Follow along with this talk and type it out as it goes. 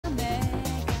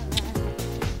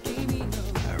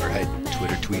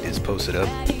Twitter tweet is posted up.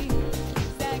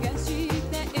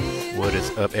 What is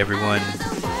up, everyone?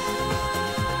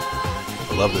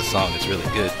 I love this song. It's really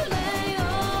good. Trying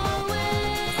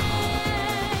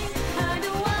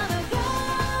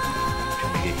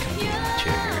to get comfy in my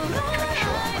chair here. I'm trying to show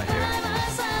off my hair.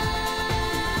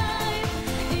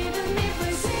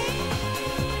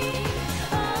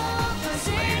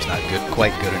 My hair's not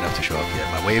quite good enough to show off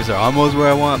yet. My waves are almost where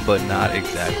I want, but not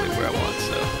exactly where I want.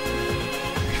 So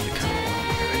actually kind of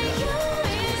warm here right now.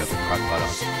 Let's go put the crock pot on.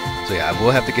 So yeah, I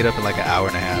will have to get up in like an hour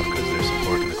and a half because there's some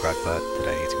pork in the crock pot that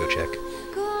I need to go check.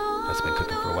 That's been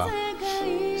cooking for a while.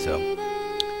 So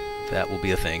that will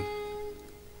be a thing.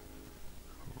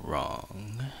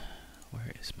 Wrong.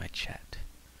 Where is my chat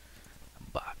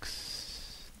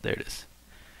box? There it is.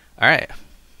 Alright.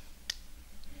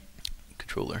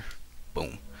 Controller.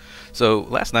 Boom. So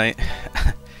last night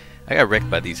I got wrecked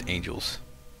by these angels.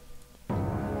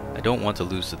 I don't want to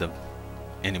lose to them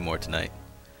anymore tonight.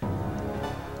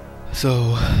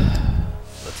 So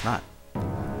let's not.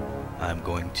 I'm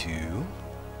going to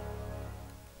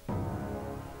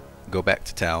go back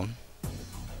to town.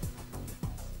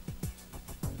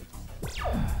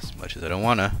 As much as I don't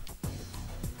wanna.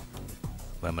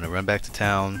 But I'm gonna run back to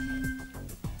town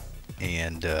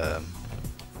and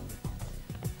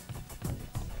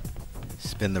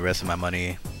spend the rest of my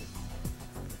money.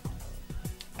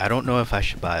 I don't know if I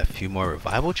should buy a few more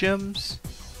revival gems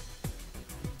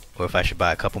or if I should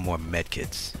buy a couple more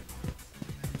medkits.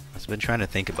 I've been trying to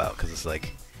think about, because it's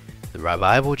like the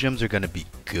revival gems are going to be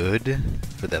good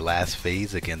for the last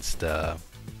phase against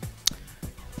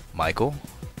Michael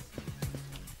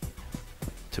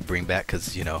to bring back,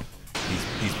 because you know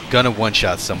he's gonna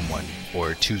one-shot someone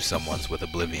or two someones with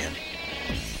Oblivion,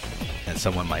 and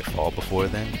someone might fall before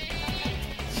then.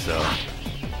 So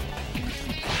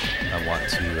I want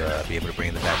to be able to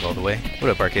bring them back all the way.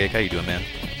 What up, Archaic? How you doing, man?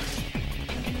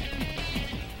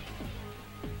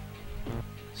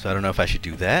 So I don't know if I should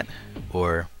do that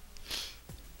or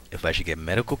if I should get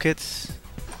medical kits.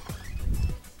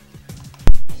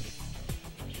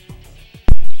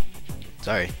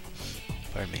 Sorry.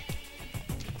 Pardon me.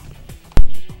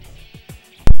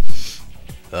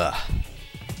 Ugh.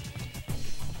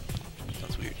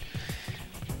 Sounds weird.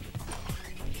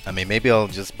 I mean, maybe I'll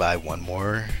just buy one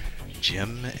more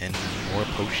gem and more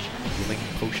potion, healing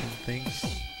potion things.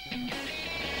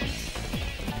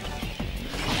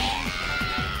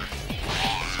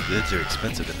 Goods are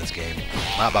expensive in this game.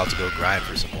 I'm about to go grind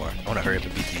for some more. I want to hurry up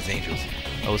and beat these angels.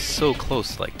 I was so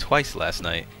close, like twice last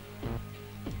night.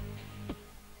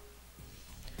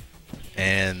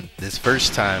 And this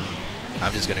first time,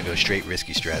 I'm just gonna go straight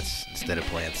risky strats instead of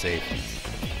playing safe.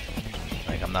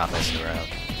 Like, I'm not messing around.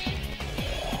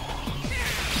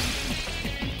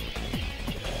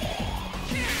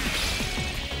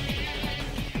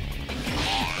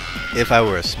 If I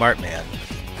were a smart man,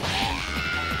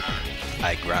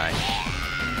 I grind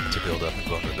to build up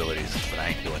vulnerabilities, but I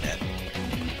ain't doing that.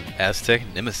 Aztec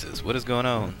Nemesis, what is going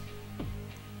on?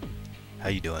 How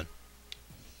you doing?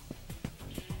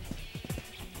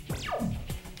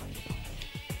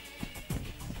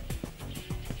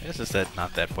 I guess it's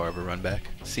not that far of a run back.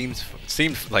 Seemed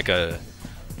like a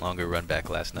longer run back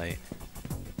last night.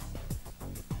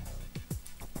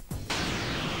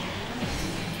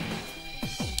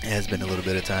 It has been a little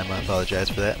bit of time. I apologize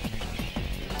for that.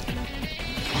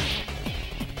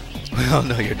 Well,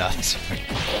 no, you're not smart.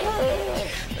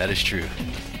 That is true.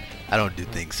 I don't do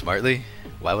things smartly.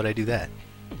 Why would I do that?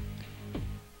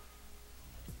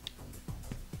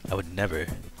 I would never,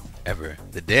 ever.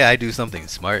 The day I do something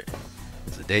smart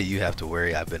is the day you have to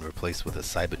worry I've been replaced with a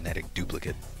cybernetic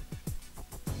duplicate.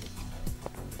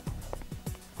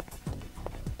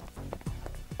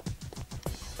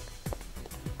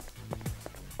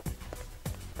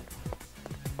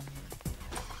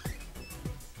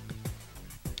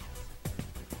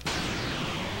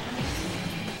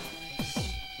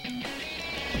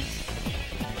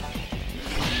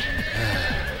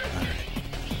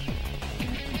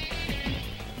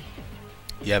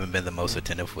 You haven't been the most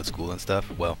attentive with school and stuff?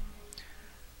 Well,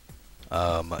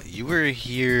 you were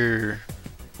here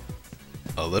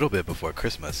a little bit before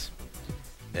Christmas,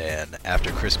 and after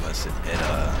Christmas it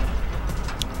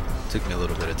took me a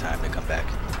little bit of time to come back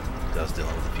because I was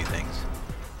dealing with a few things.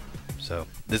 So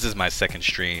this is my second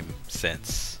stream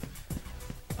since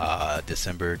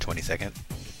December 22nd.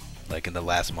 Like in the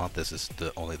last month, this is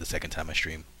only the second time I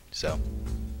stream. So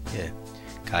yeah.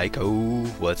 Kaiko,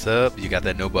 what's up? You got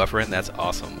that no buffering? That's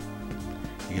awesome.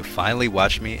 You can finally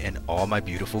watch me in all my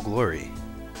beautiful glory.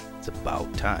 It's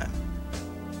about time.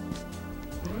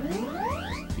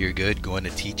 You're good, going to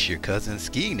teach your cousin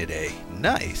skiing today.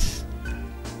 Nice.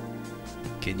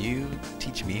 Can you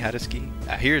teach me how to ski?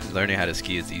 I hear learning how to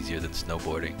ski is easier than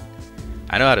snowboarding.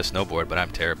 I know how to snowboard, but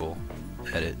I'm terrible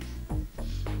at it.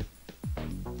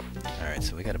 Alright,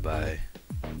 so we gotta buy...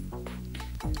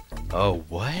 Oh,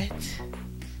 what?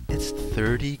 It's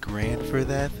 30 grand for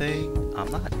that thing?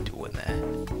 I'm not doing that.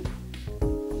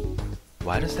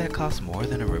 Why does that cost more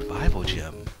than a revival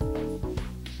gem?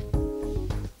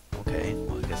 Okay,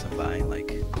 well I guess I'm buying like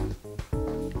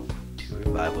 2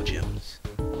 revival gems.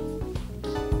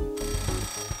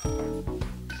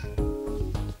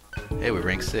 Hey, we're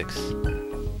rank 6.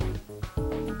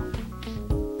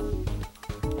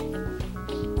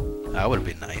 That would have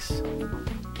been nice.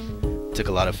 Took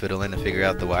a lot of fiddling to figure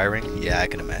out the wiring. Yeah, I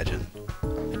can imagine.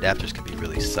 Adapters can be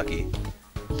really sucky.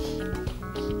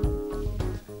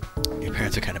 Your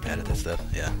parents are kind of bad at that stuff,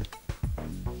 yeah.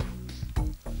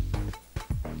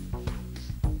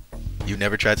 You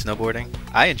never tried snowboarding?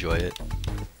 I enjoy it.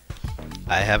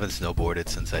 I haven't snowboarded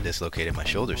since I dislocated my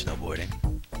shoulder snowboarding.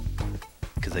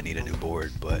 Because I need a new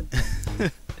board, but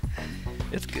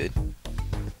it's good.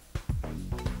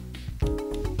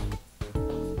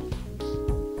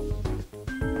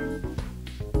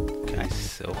 Can I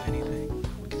sell anything?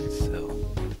 What can I sell?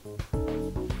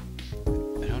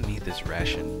 I don't need this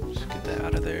ration. Just get that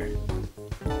out of there.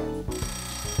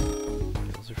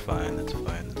 Those are fine, that's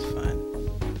fine, that's fine.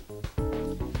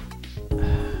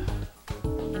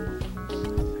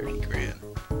 30 grand.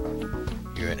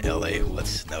 You're in LA, what's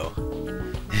snow?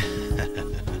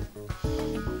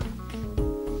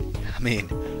 I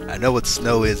mean, I know what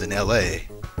snow is in LA.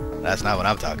 That's not what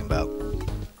I'm talking about.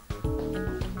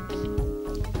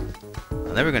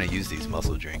 I'm never gonna use these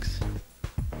muscle drinks.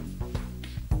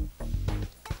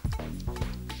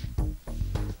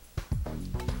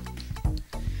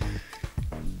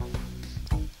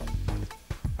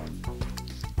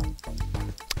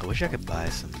 I wish I could buy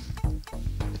some.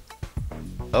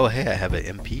 Oh, hey, I have an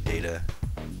MP data.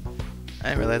 I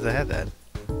didn't realize I had that.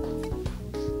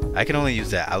 I can only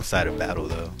use that outside of battle,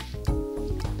 though.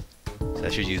 So I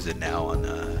should use it now on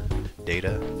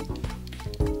data.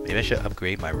 Maybe I should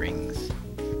upgrade my rings.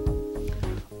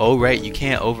 Oh, right, you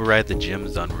can't override the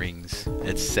gems on rings.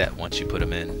 It's set once you put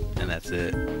them in, and that's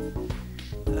it.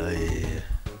 Oh, yeah.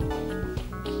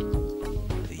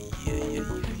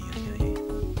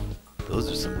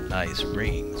 Those are some nice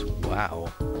rings.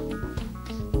 Wow.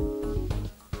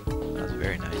 That's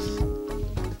very nice.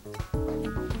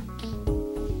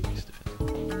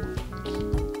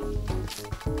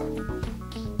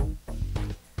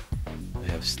 We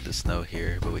have the snow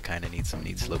here, but we kind of need some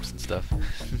neat slopes and stuff.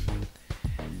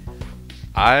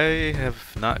 I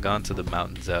have not gone to the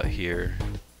mountains out here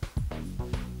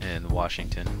in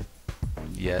Washington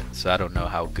yet, so I don't know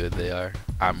how good they are.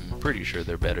 I'm pretty sure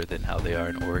they're better than how they are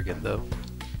in Oregon, though.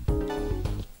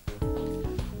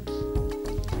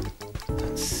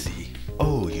 Let's see.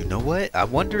 Oh, you know what? I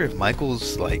wonder if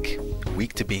Michael's, like,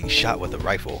 weak to being shot with a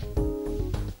rifle.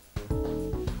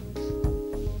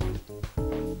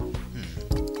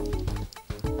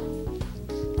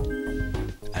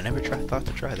 I never thought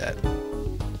to try that.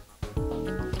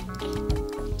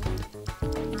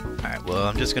 Alright, well,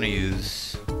 I'm just gonna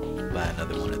buy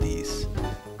another one of these.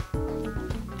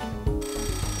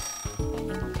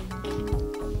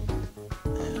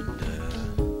 And,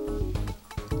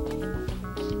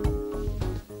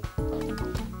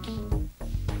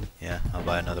 yeah, I'll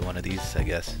buy another one of these, I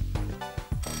guess.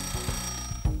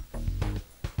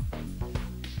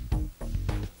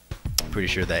 Pretty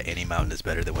sure that any mountain is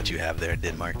better than what you have there in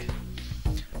Denmark.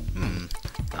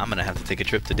 I'm gonna have to take a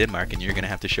trip to Denmark and you're gonna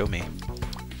have to show me.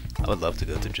 I would love to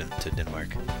go to Denmark.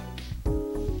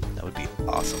 That would be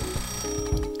awesome.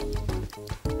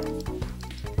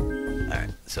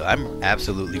 Alright, so I'm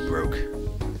absolutely broke.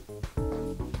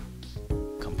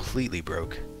 Completely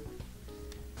broke.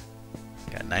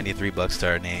 Got 93 bucks to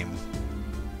our name.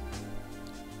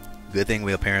 Good thing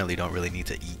we apparently don't really need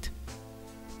to eat.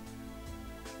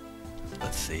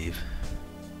 Let's save.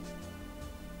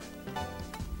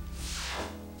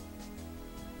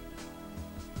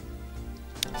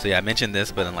 So yeah, I mentioned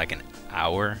this, but in like an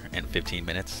hour and 15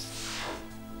 minutes,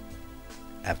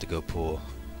 I have to go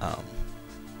I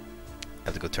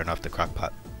have to go turn off the crock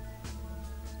pot.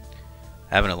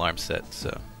 I have an alarm set,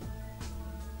 so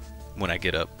when I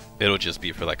get up, it'll just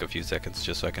be for like a few seconds,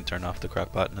 just so I can turn off the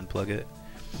crock pot and unplug it.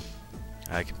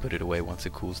 I can put it away once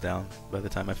it cools down by the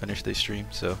time I finish this stream,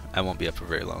 so I won't be up for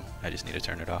very long. I just need to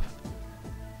turn it off.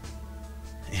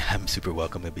 Yeah, I'm super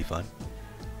welcome. It'll be fun.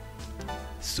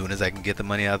 As soon as I can get the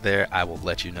money out there, I will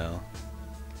let you know.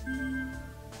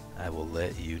 I will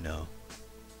let you know.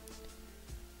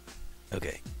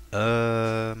 Okay.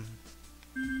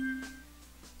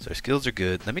 So our skills are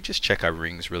good. Let me just check our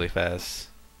rings really fast.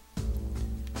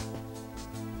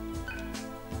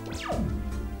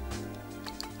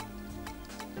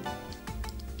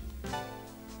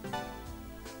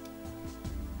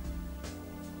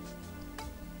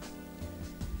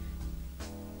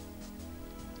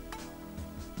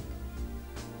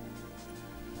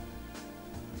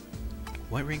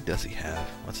 What ring does he have?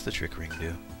 What's the trick ring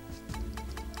do?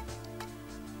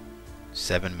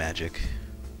 7 magic.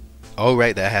 Oh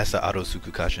right, that has the auto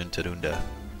Tsukukashin Tarunda.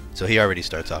 So he already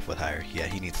starts off with higher. Yeah,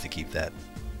 he needs to keep that.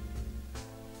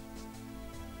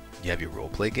 You have your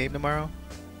roleplay game tomorrow?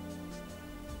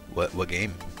 What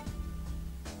game?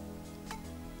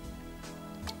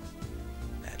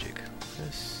 Magic.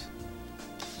 This.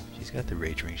 She's got the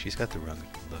rage ring. She's got the luck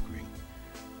ring.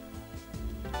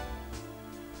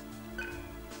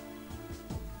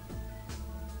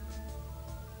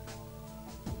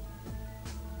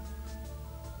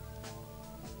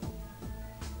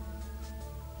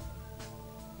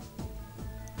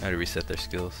 How to reset their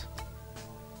skills.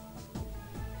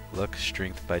 Luck,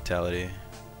 strength, vitality.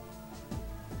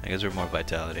 I guess we're more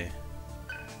vitality.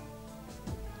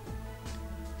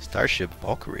 Starship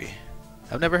Valkyrie.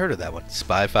 I've never heard of that one.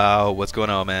 Spy File, what's going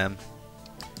on, man?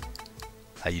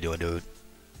 How you doing, dude?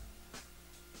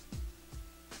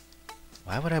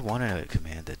 Why would I want a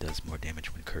command that does more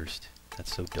damage when cursed?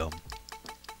 That's so dumb.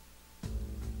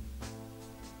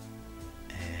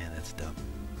 That's dumb.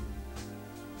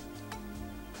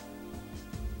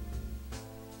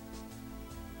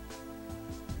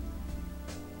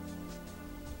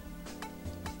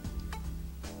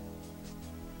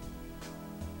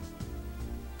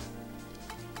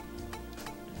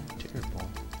 Terrible.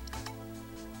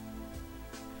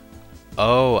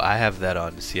 Oh, I have that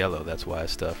on Cielo, that's why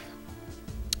stuff.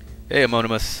 Hey,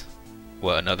 Amonimus.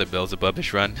 What, another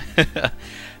Beelzebub-ish run?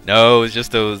 No, it's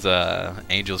just those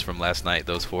angels from last night.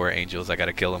 Those 4 angels, I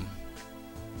gotta kill them.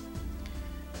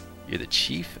 You're the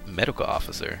chief medical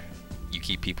officer. You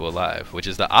keep people alive, which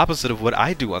is the opposite of what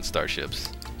I do on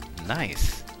starships.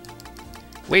 Nice.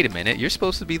 Wait a minute, you're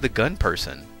supposed to be the gun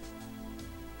person.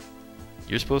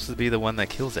 You're supposed to be the one that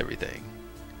kills everything.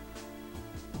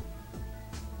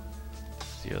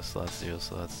 0 slots, 0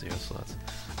 slots, 0 slots.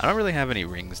 I don't really have any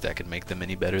rings that can make them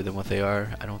any better than what they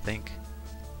are, I don't think.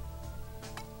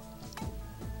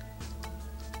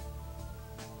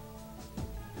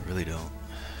 I really don't.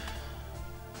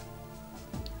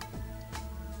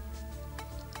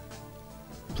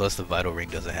 Plus the vital ring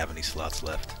doesn't have any slots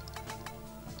left.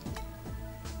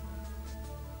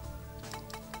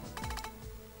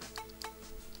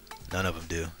 None of them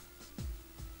do.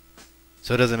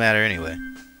 So it doesn't matter anyway.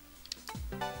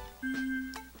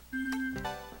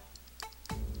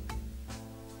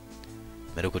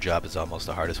 Medical job is almost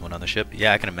the hardest one on the ship.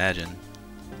 Yeah, I can imagine.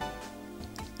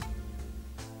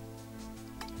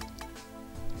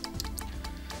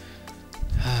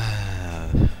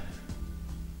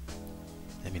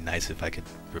 It'd be nice if I could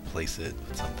replace it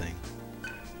with something.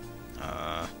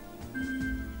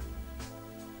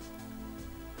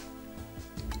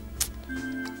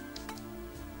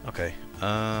 Okay.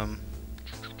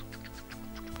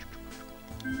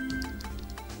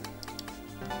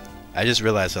 I just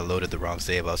realized I loaded the wrong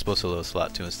save. I was supposed to load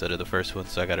slot 2 instead of the first one,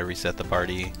 so I gotta reset the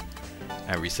party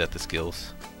and reset the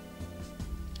skills.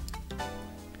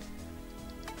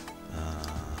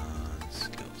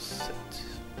 Skill set.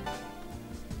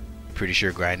 Pretty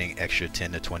sure grinding extra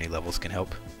 10 to 20 levels can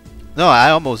help. No, I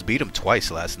almost beat him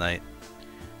twice last night.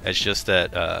 It's just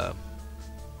that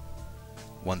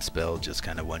one spell just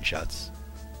kind of one-shots.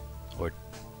 Or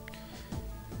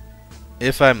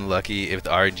if I'm lucky, if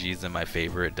the RNG is in my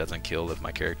favor, it doesn't kill if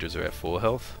my characters are at full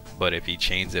health. But if he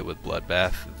chains it with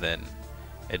Bloodbath, then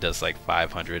it does like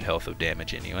 500 health of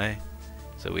damage anyway.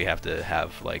 So we have to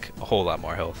have like a whole lot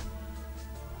more health.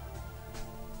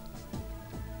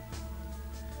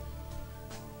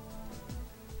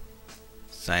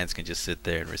 Science can just sit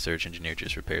there and research engineer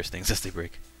just repairs things as they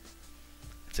break.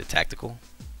 It's a tactical.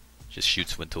 Just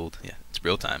shoots when told. Yeah, it's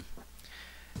real time.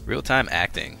 Real time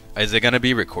acting. Is it gonna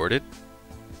be recorded?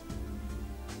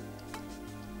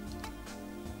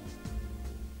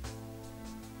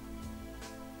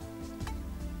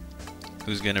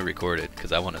 Who's gonna record it?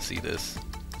 Because I want to see this.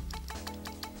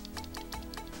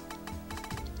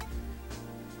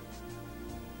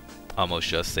 Almost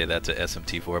just say that to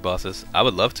SMT4 bosses. I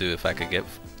would love to if I could get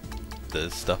the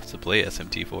stuff to play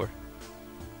SMT4.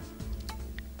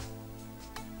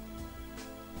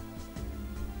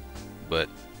 But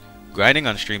grinding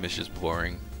on stream is just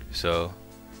boring. So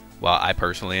while I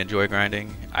personally enjoy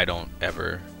grinding, I don't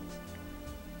ever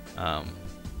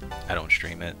I don't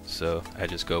stream it, so I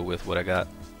just go with what I got.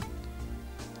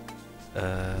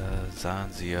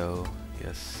 Zanzio,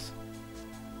 yes.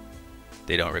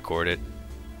 They don't record it.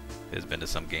 It's been to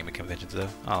some gaming conventions though.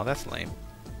 Oh, that's lame.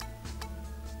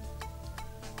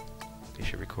 They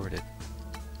should record it.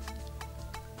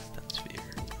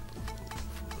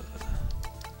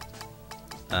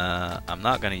 I'm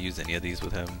not gonna use any of these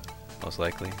with him, most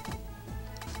likely.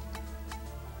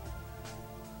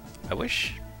 I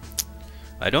wish.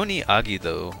 I don't need Agi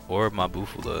though, or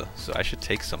Mabufula, so I should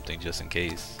take something just in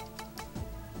case.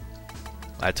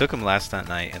 I took him last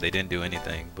night and they didn't do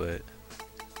anything, but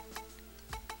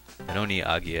I don't need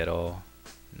Agi at all.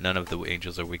 None of the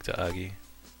angels are weak to Agi.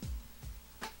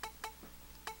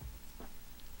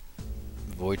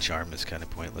 Void Charm is kind of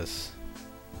pointless.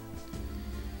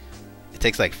 It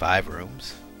takes like 5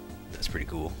 rooms. That's pretty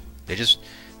cool. It's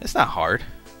not hard.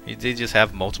 They just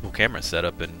have multiple cameras set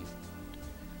up and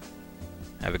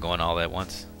have it going all at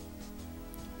once.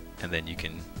 And then you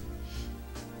can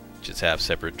just have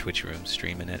separate Twitch rooms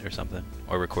streaming it or something,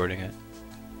 or recording it.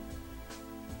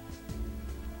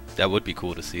 That would be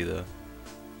cool to see though.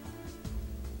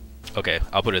 Okay,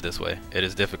 I'll put it this way. It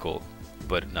is difficult,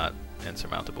 but not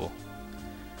insurmountable.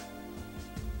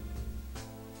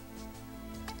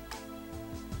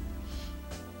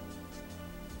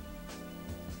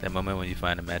 That moment when you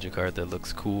find a magic card that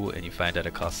looks cool and you find out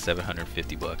it costs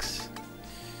 750 bucks.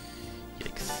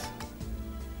 Yikes.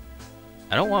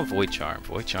 I don't want Void Charm.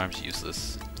 Void Charm's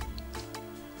useless.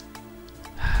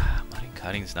 Modding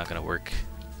Cutting's not gonna work.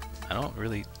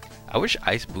 I wish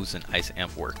Ice Boost and Ice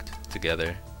Amp worked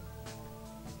together.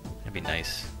 That'd be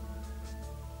nice.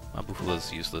 My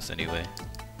Buffalo's useless anyway.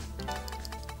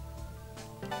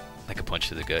 Like a punch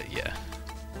to the gut, yeah.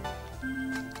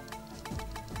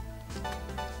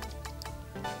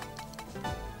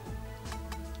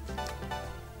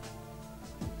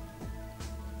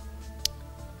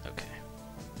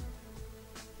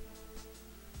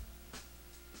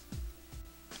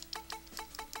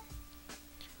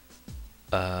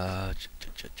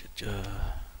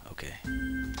 Okay.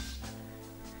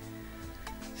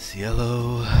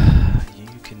 Cielo, you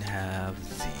can have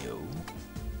Zio.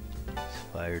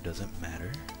 Fire doesn't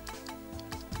matter.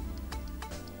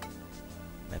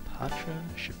 Mepatra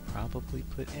should probably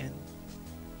put in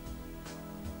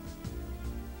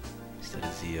instead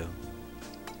of Zio.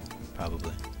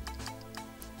 Probably.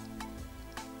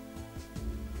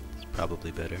 It's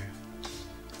probably better.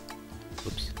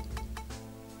 Whoops.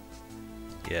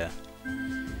 Yeah.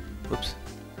 Whoops.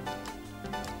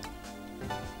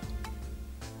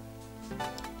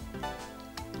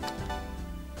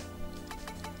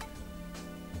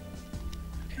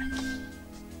 Okay.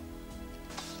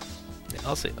 Yeah,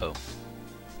 I'll say oh.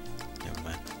 Never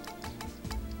mind.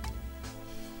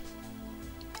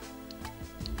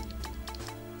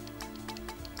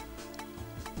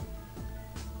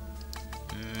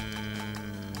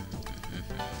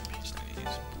 She's not gonna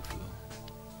use Bufu.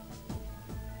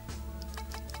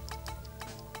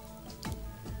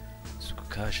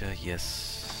 Kasha,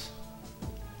 yes.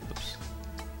 Oops.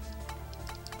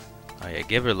 Oh yeah, I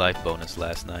gave her life bonus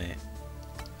last night.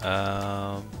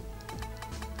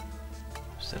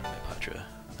 Set up my Patra.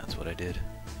 That's what I did.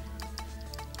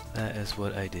 That is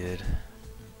what I did.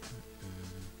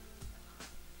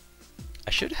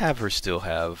 I should have her still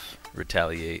have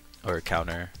retaliate or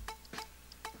counter,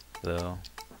 though.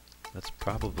 That's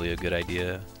probably a good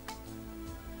idea.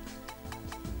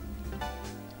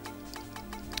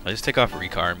 I just take off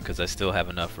Recarm because I still have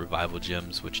enough revival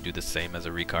gems which do the same as a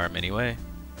Recarm anyway.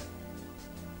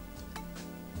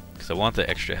 Because I want the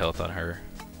extra health on her.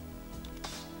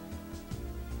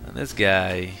 And this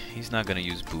guy, he's not going to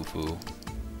use Bufu.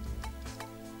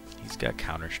 He's got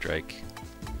Counter Strike.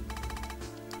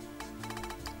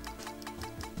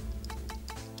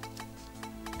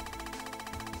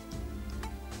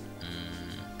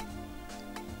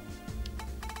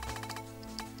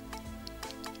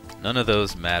 None of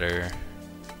those matter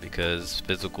because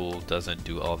physical doesn't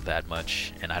do all that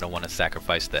much and I don't want to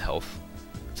sacrifice the health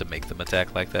to make them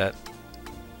attack like that.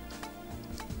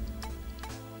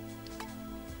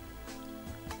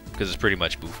 Because it's pretty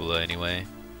much Bufula anyway.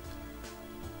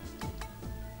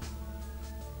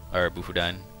 Or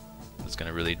Bufudine. It's going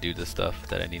to really do the stuff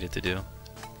that I needed to do.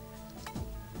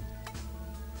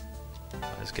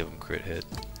 I'll just give him crit hit.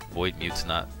 Void Mute's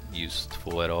not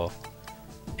useful at all.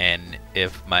 And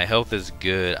if my health is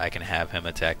good, I can have him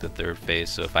attack the third phase.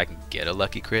 So if I can get a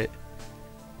lucky crit,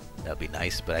 that'll be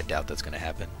nice, but I doubt that's going to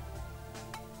happen.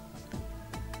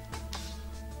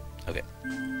 Okay.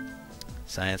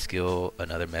 Science skill,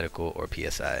 another medical, or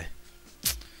PSI.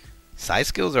 Sci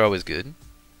skills are always good.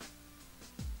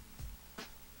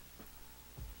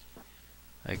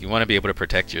 Like, you want to be able to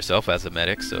protect yourself as a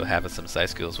medic, so having some side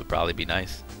skills would probably be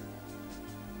nice.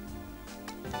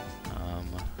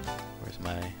 Where's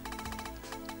my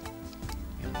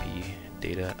MP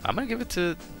data? I'm gonna give it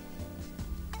to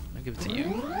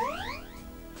you.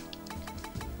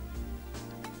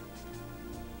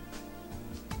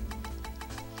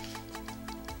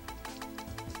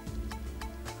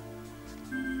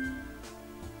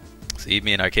 See,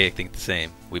 me and Archaic think the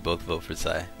same. We both vote for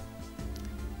Sai.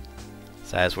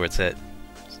 Sai is where it's at.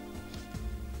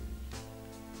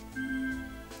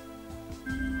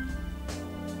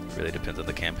 Really depends on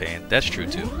the campaign. That's true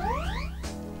too.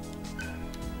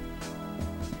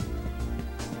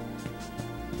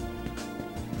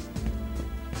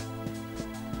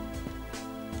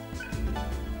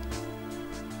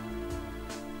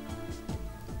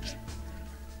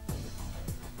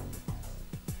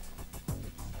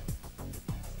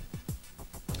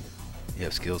 You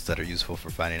have skills that are useful for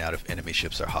finding out if enemy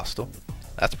ships are hostile.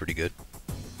 That's pretty good.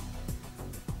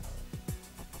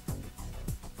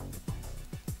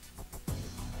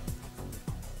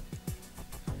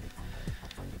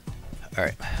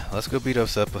 Alright, let's go beat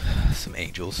us up with some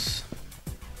angels.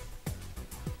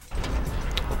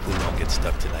 Hopefully we don't get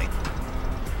stuck tonight.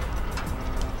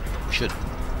 We should.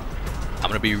 I'm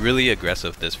gonna be really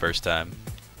aggressive this first time.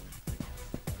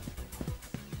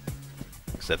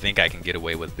 Because I think I can get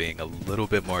away with being a little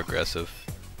bit more aggressive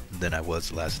than I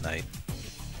was last night.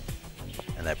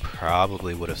 And that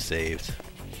probably would have saved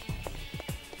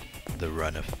the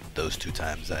run of those 2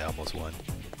 times I almost won.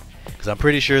 Because I'm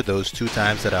pretty sure those 2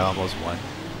 times that I almost won,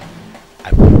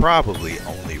 I probably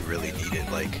only really needed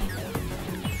like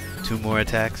 2 more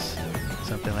attacks,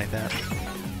 something like that.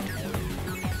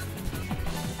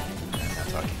 I'm not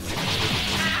talking.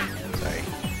 Sorry,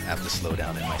 I have to slow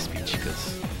down in my speech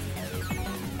because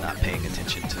I'm not paying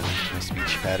attention to my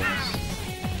speech patterns.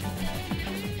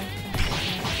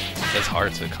 It's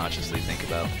hard to consciously think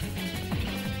about.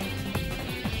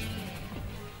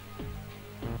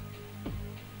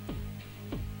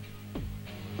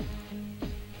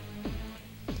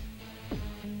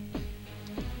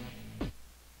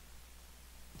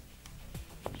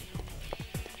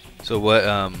 So what,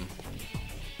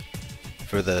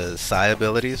 for the Sai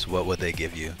abilities, what would they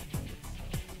give you?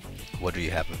 What do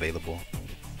you have available?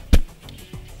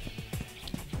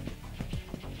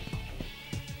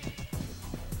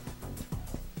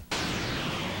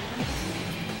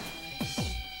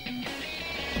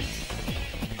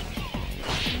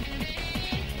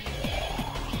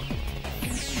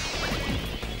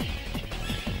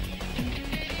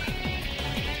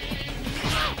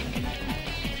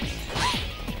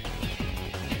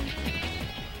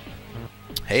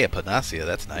 Hey, a Panacea,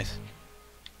 that's nice.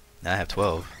 Now I have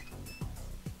 12.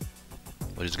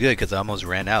 Which is good, because I almost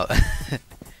ran out.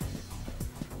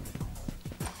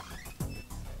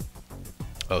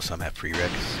 Oh, some have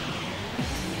prereqs.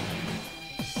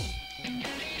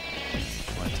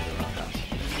 Went to the wrong house.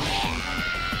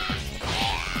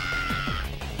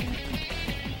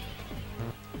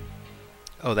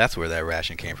 Oh, that's where that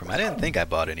ration came from. I didn't think I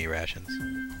bought any rations.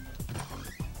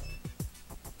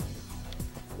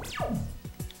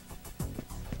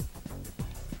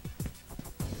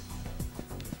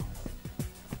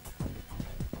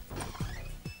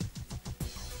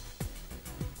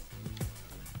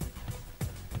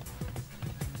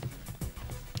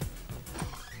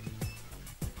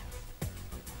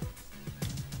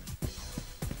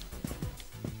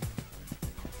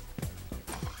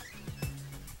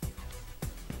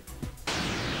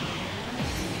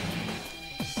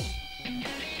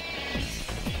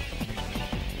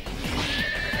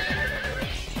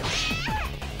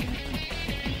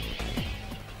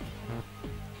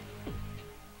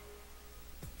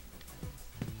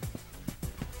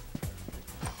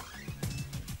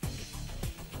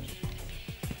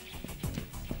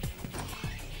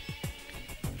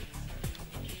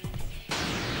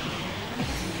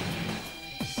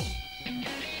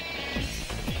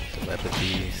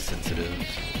 Telepathy, sensitive,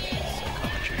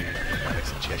 psychometry, hypnotic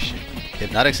suggestion.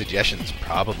 Hypnotic suggestion is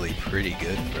probably pretty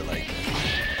good for like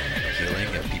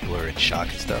healing if people are in shock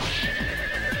and stuff. You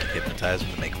can hypnotize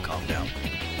them to make them calm down.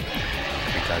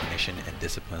 Precognition and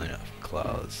discipline of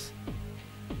claws.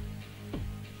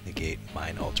 Negate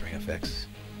mind altering effects.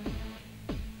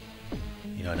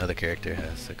 You know, another character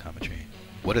has psychometry.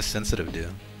 What does sensitive do?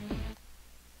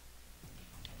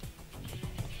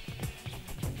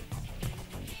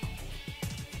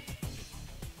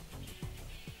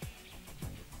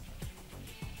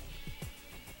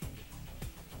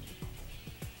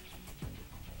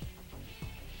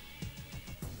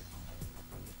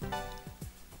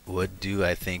 What do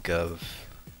I think of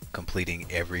completing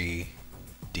every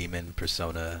demon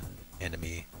persona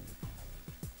enemy.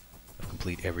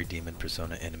 Complete every demon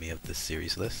persona enemy of this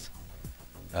series list.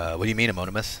 What do you mean,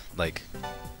 Amonimus? Like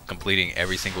completing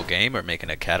every single game, or making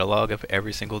a catalog of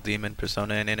every single demon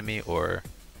persona and enemy, or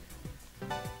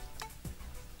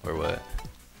what?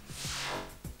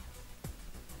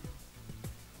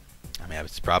 I mean,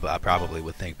 I probably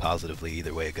would think positively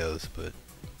either way it goes, but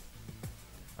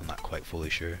I'm not quite fully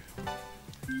sure.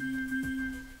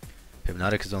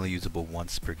 Hypnotic is only usable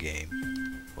once per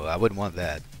game. Well, I wouldn't want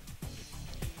that,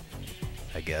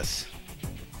 I guess.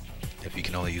 If you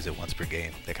can only use it once per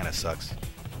game, that kind of sucks.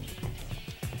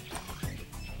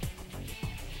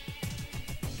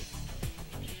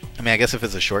 I mean, I guess if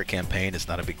it's a short campaign, it's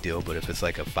not a big deal, but if it's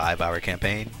like a 5-hour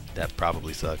campaign, that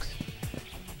probably sucks.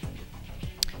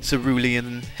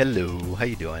 Cerulean, hello, how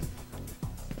you doing?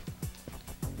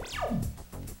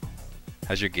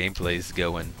 How's your gameplays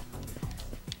going?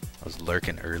 I was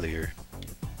lurking earlier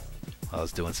while I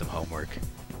was doing some homework.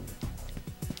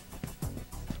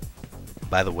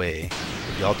 By the way,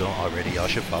 if y'all don't already, y'all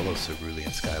should follow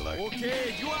Cerulean Skylark.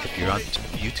 If you're on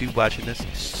YouTube watching this,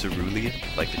 Cerulean,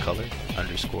 like the color,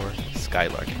 _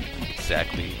 Skylark.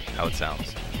 Exactly how it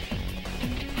sounds.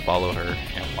 Follow her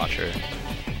and watch her.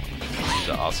 She's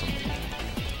an awesome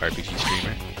RPG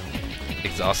streamer.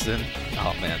 Exhausting?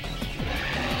 Oh man.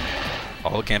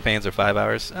 All the campaigns are 5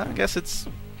 hours? I guess it's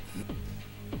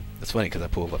funny because I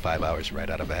pulled the 5 hours right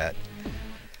out of a hat.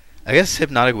 I guess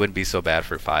Hypnotic wouldn't be so bad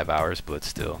for 5 hours, but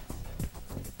still.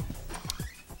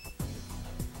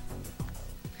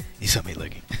 You saw me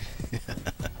looking.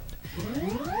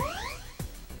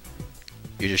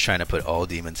 You're just trying to put all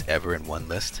demons ever in one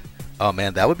list? Oh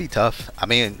man, that would be tough. I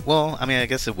mean, I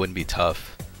guess it wouldn't be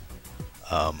tough.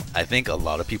 I think a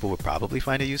lot of people would probably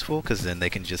find it useful, because then they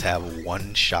can just have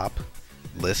one shop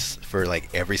list for like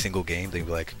every single game. They'd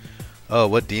be like, oh,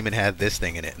 what demon had this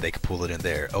thing in it? And they could pull it in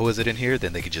there. Oh, is it in here?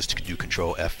 Then they could just do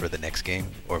Control F for the next game,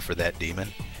 or for that demon,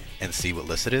 and see what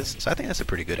list it is. So I think that's a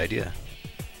pretty good idea.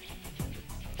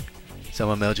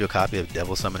 Someone mailed you a copy of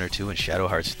Devil Summoner 2 and Shadow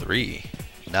Hearts 3.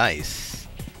 Nice.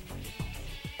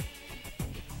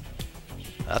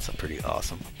 That's pretty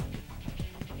awesome.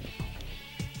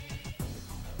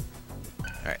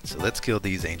 Alright, so let's kill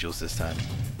these angels this time.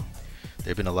 There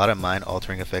have been a lot of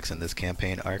mind-altering effects in this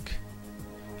campaign arc.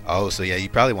 Oh, so yeah, you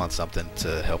probably want something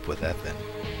to help with that then.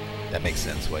 That makes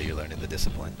sense while you're learning the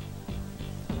discipline.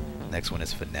 Next one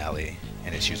is Finale,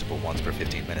 and it's usable once per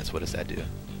 15 minutes. What does that do?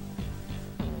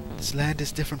 This land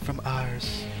is different from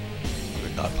ours.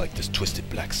 We're not like this twisted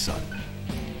black sun.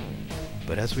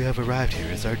 But as we have arrived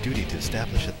here, it's our duty to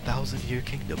establish a 1,000-year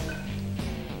kingdom.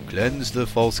 Cleanse the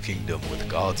false kingdom with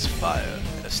God's fire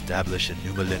and establish a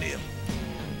new millennium.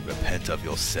 Repent of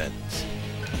your sins.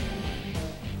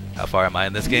 How far am I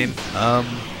in this game?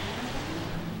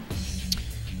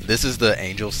 This is the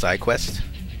angel side quest.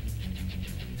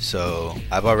 So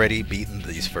I've already beaten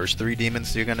these first 3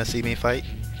 demons you're gonna see me fight.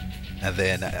 And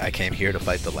then I came here to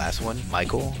fight the last one,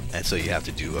 Michael. And so you have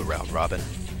to do a round robin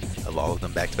of all of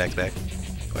them back to back to back.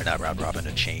 Or not round robin,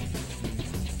 a chain.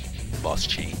 Boss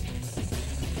chain.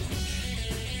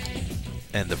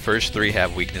 And the first 3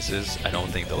 have weaknesses. I don't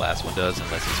think the last one does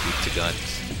unless it's weak to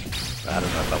guns. I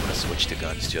don't know if I want to switch to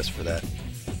guns just for that.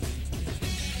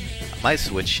 I might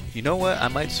switch. You know what? I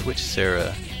might switch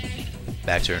Sarah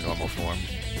back to her normal form.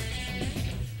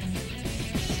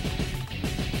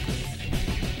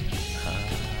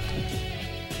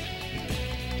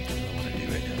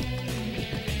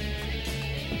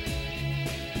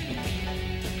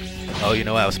 Oh, you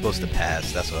know what? I was supposed to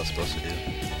pass. That's what I was supposed to do.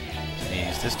 I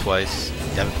used this twice.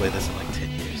 Haven't played this in like 10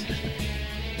 years.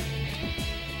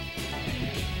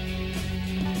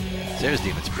 Sarah's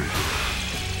Demon's pretty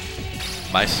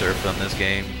good. My surf on this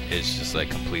game is just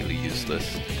like completely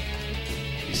useless.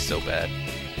 He's so bad.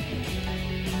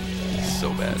 He's so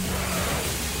bad.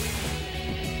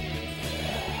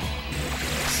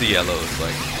 Cielo is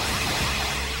like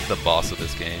the boss of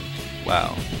this game.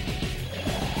 Wow.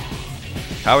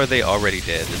 How are they already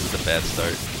dead? This is a bad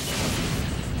start.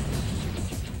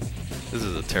 This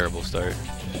is a terrible start.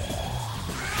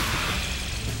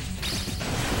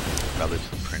 Probably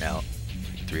print out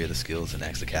 3 of the skills and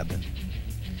ask the captain.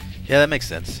 Yeah, that makes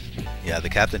sense. Yeah, the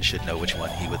captain should know which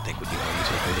one he would think would be more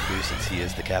useful for the crew since he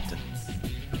is the captain.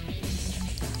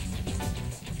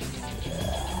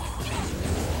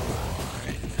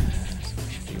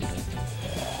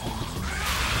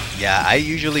 Yeah, I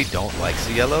usually don't like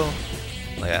Cielo.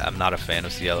 Like, I'm not a fan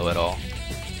of Cielo at all.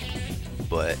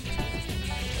 But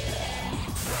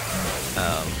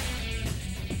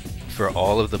for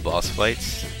all of the boss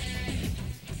fights,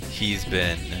 he's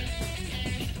been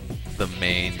the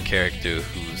main character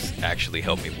who's actually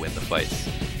helped me win the fights,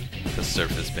 because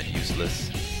Surf has been useless.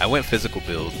 I went physical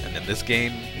build, and in this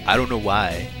game, I don't know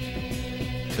why,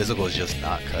 physical is just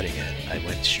not cutting it. I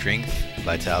went strength,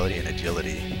 vitality, and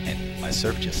agility, and my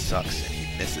Surf just sucks, and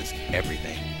he misses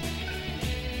everything.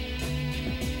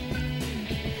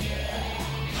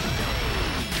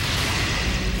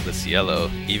 This yellow,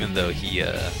 even though he's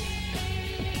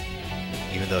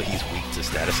weak to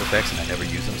status effects, and I never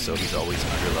use him, so he's always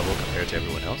under level compared to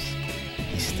everyone else,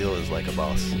 he still is like a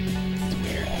boss. It's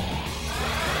weird.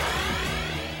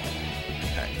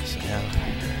 Alright, so now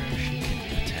she can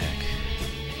attack.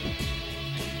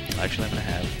 Actually, I'm gonna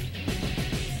have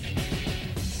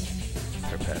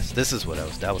her pass. That was what I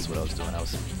was doing. I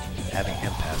was having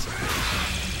him pass it.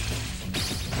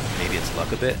 Maybe it's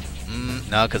luck a bit.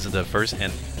 No, because of the first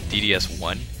and DDS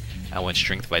 1, I went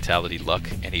strength, vitality, luck,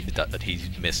 and he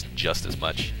missed just as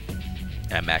much.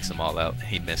 And I maxed them all out.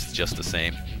 He missed just the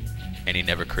same, and he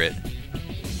never crit.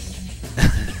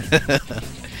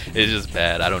 It's just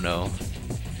bad. I don't know.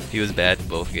 He was bad in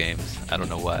both games. I don't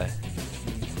know why.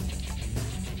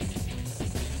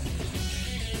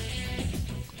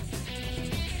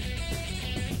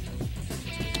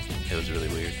 It was really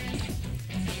weird.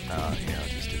 Yeah, I'll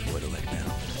just avoid a leg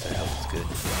now. That health is good.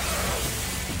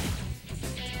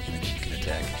 And then she can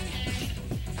attack.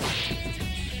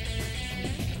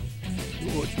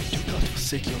 Lord, do not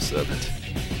forsake your servant.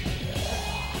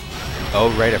 Oh,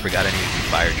 right, I forgot I need to do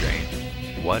Fire Drain.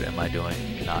 What am I doing?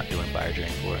 Not doing Fire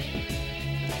Drain for?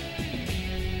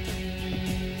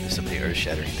 There's so many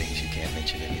earth-shattering things you can't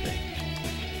mention anything.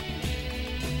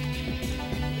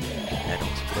 I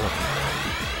don't split up.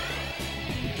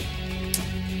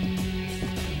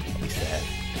 I'll be sad.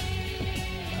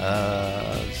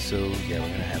 So yeah, we're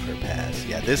gonna have her pass.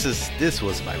 Yeah, this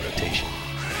was my rotation.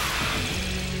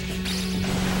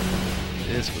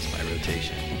 This was my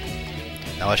rotation.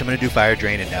 Now watch, I'm gonna do Fire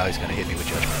Drain, and now he's gonna hit me with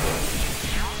Judgment Bolt.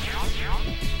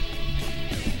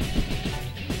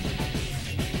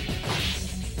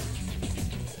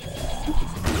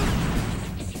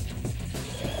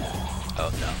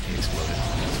 Oh no, he exploded.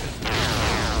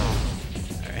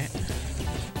 Alright.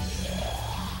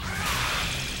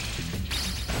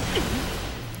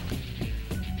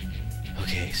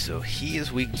 Okay, so he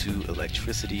is weak to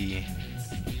electricity.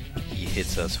 He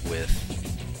hits us with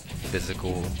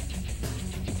physical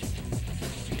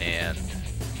and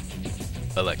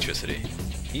electricity.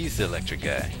 He's the electric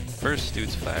guy. First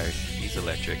dude's fired, he's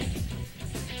electric.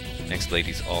 Next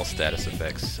lady's all status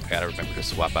effects. I gotta remember to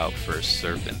swap out for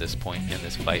Surf in this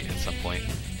fight at some point.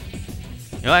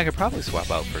 You know, I could probably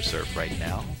swap out for Surf right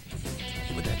now.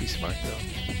 Would that be smart though?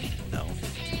 No.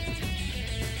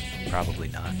 Probably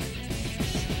not.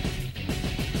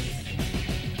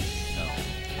 No.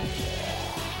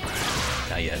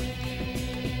 Not yet.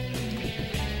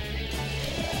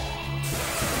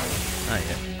 Not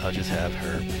yet. I'll just have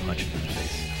her punch him in the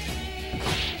face.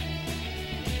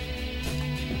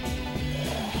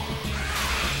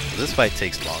 So this fight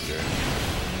takes longer.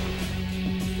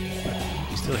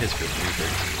 He still hits for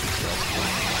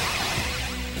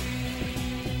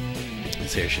 313.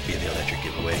 His hair should be the electric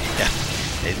giveaway. Yeah,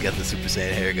 he's got the Super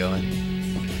Saiyan hair going.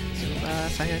 Super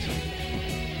Saiyan.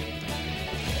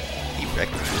 He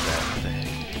wrecked me with that. What the heck?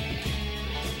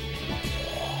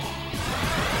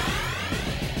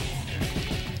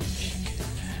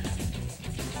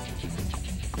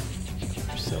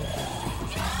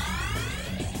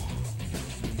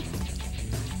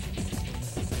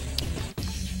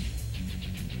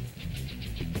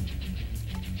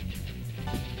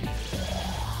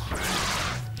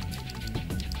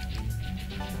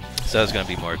 So I was going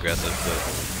to be more aggressive, but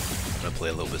I'm going to play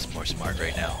a little bit more smart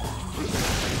right now.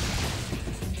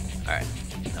 Alright,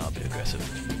 now I'll be aggressive.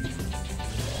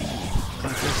 Be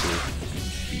aggressive.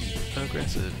 Be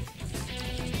aggressive.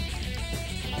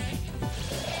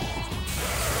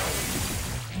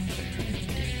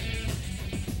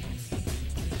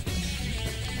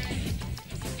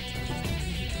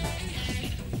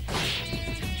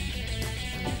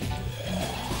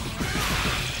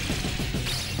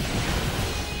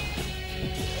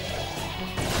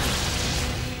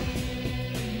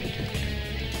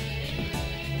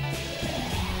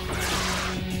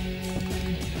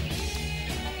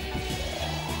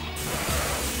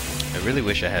 I really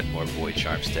wish I had more Void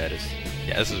Charm status.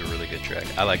 Yeah, this is a really good track.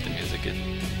 I like the music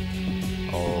in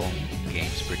all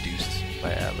games produced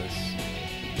by Atlas.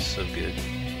 It's so good.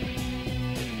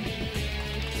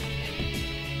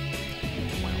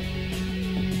 Wow.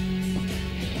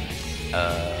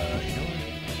 You know what?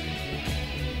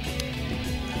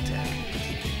 Attack.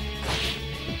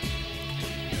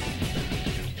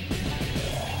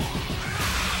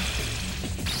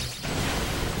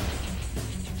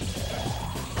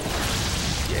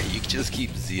 just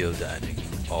keep Zeo dining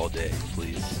all day,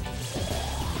 please?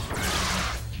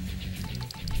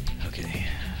 Okay.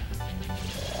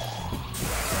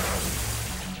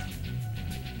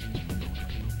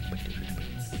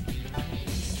 I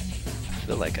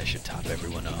feel like I should top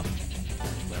everyone off,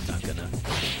 but I'm not gonna.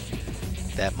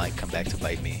 That might come back to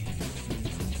bite me.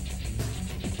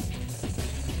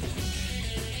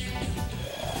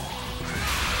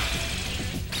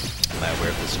 Am I aware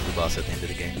of the super boss at the end of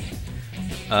the game?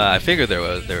 I figured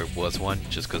there was one,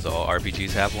 just because all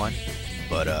RPGs have one,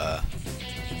 but I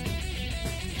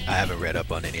haven't read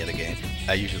up on any other game.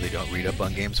 I usually don't read up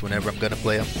on games whenever I'm gonna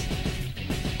play them.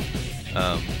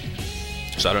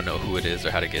 So I don't know who it is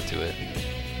or how to get to it.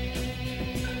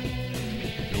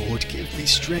 Lord, give me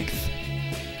strength.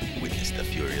 Witness the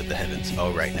fury of the heavens.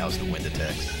 Oh, right, now it's the wind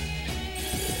attacks.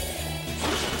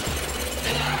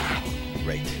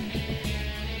 Right.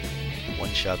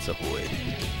 One shots ahoy.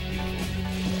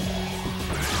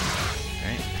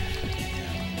 Right.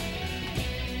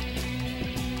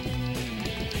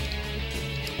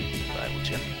 Bible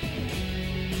gem.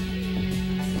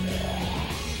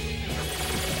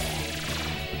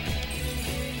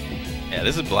 Yeah,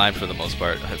 this is blind for the most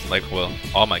part. It's like, well,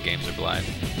 all my games are blind.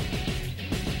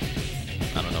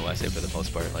 I don't know why I say for the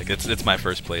most part. Like, it's my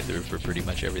first playthrough for pretty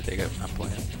much everything I'm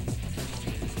playing.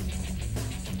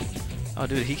 Oh,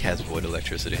 dude, he has void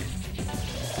electricity.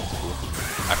 That's cool.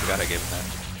 I forgot I gave him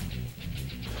that.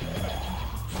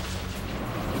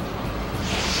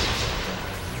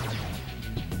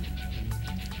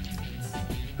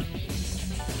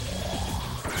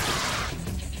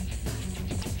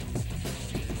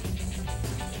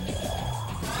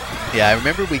 Yeah, I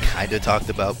remember we kind of talked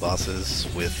about bosses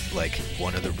with, like,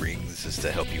 one of the rings is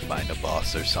to help you find a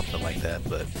boss or something like that,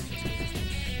 but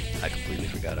I completely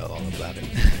forgot all about it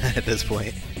at this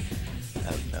point.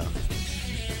 I don't know.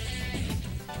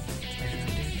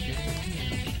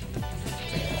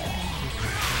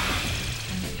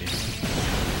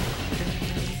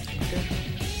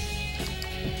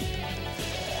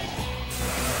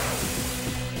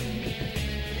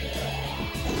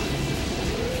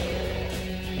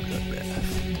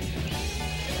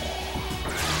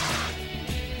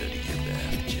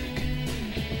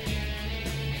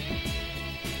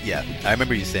 Yeah, I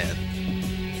remember you saying,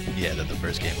 yeah, that the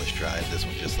first game was dry. This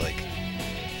one just, like,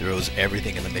 throws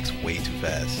everything in the mix way too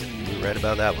fast. You were right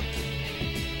about that one.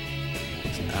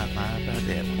 It's not lying about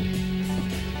that one.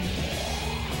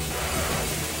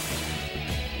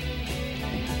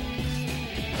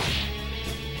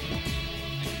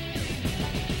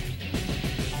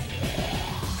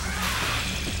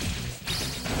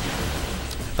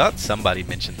 I thought somebody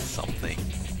mentioned something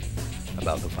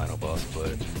about the final boss,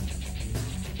 but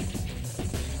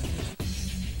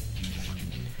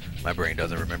my brain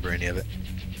doesn't remember any of it.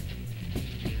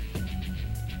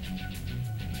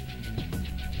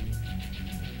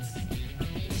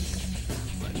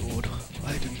 My lord,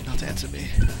 why do you not answer me?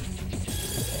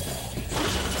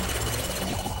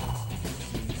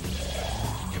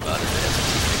 Your mother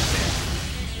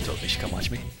told me she come watch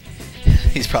me.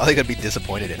 He's probably gonna be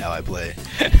disappointed in how I play.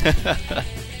 You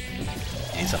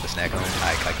need something to snack on?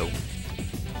 Hi, Kaiko.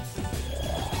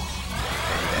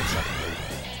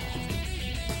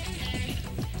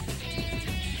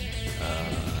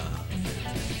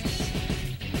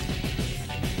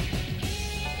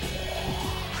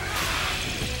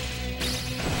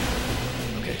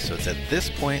 So it's at this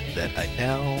point that I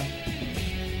now...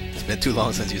 It's been too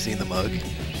long since you've seen the mug.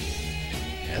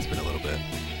 Yeah, it's been a little bit.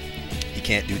 He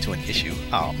can't due to an issue.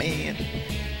 Oh man.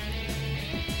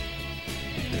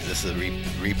 Is this a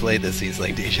replay? This seems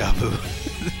like deja vu.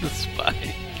 It's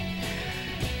fine.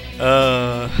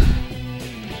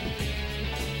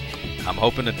 I'm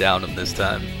hoping to down him this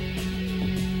time.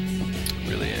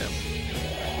 Really am.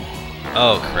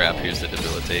 Oh crap, here's the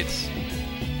debilitates.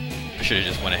 I should have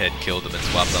just went ahead and killed him and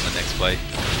swapped on the next fight.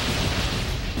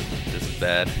 This is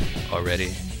bad already.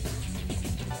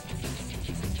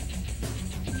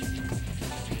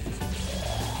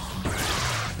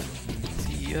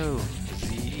 CEO.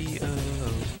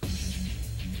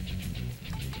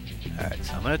 Alright,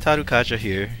 so I'm gonna Tarukaja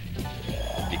here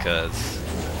because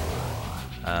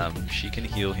she can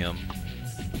heal him.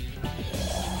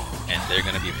 And they're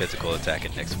gonna be physical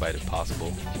attacking next fight if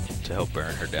possible to help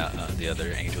burn her down, the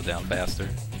other angel down faster.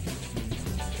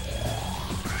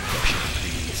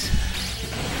 Please.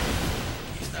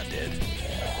 He's not dead.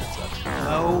 That sucks.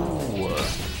 No!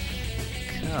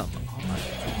 Come on.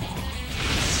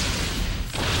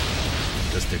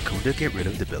 Does Dekunda get rid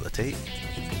of debilitate?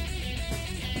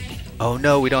 Oh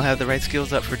no, we don't have the right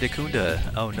skills up for Dekunda.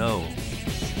 Oh no.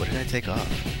 What did I take off?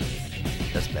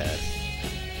 That's bad.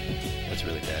 is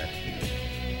really bad.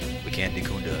 We can't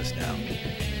Nikunda us now.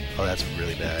 Oh, that's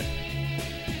really bad.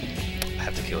 I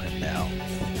have to kill him now.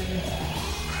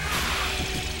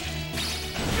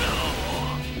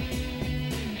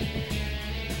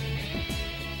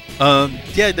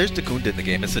 Yeah, there's Nikunda in the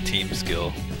game. It's a team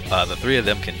skill. The three of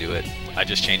them can do it. I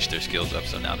just changed their skills up,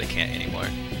 so now they can't anymore.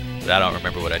 But I don't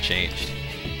remember what I changed.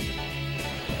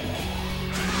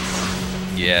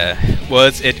 Yeah,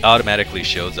 well, it automatically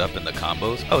shows up in the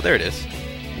combos. Oh, there it is.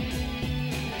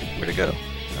 Where'd it go?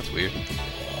 That's weird.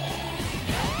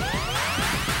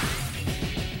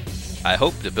 I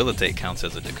hope Debilitate counts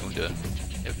as a Nikunda.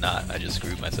 If not, I just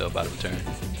screwed myself out of a turn.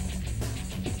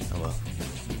 Oh well.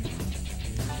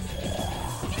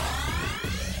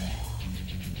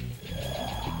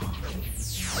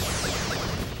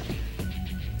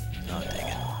 Oh, dang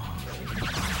it.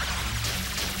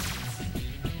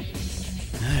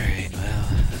 Alright, well,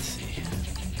 let's see.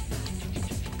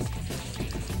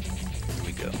 Here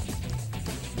we go.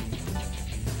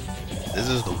 This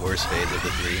is the worst phase of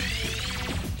the three,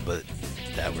 but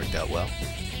that worked out well.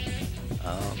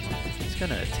 He's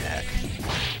gonna attack.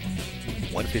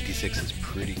 156 is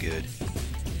pretty good.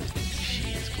 She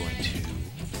is going to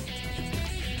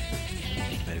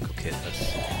medical kit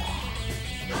us.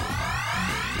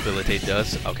 Debilitate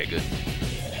does? Okay, good.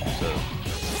 So,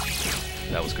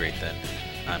 that was great then.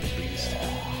 I'm pleased.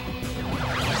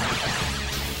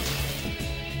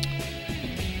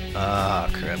 Ah,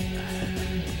 crap.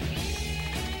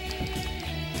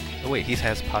 Oh wait, he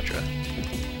has Patra.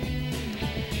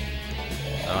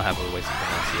 I don't have a waste of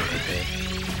Panacea right there.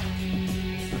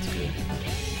 That's good.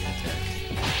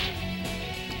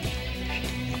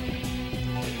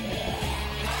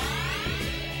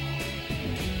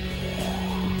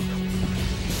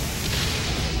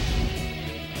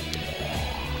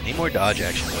 I need more dodge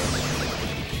action though.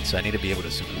 So I need to be able to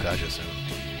Sukukaja soon.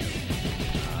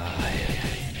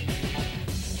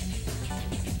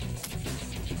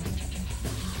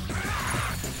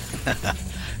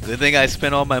 Good thing I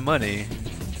spent all my money.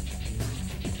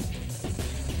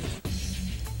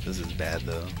 This is bad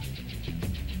though.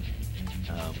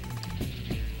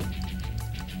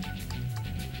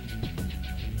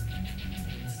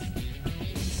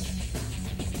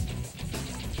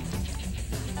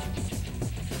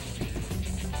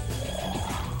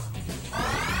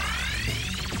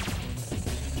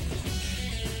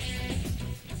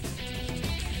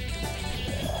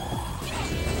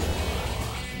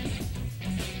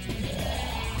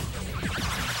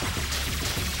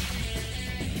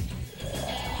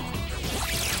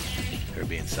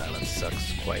 Being silent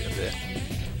sucks quite a bit.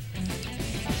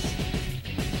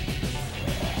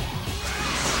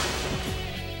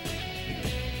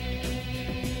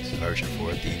 Version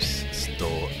 4 Thieves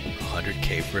stole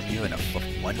 100k from you in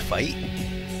one fight?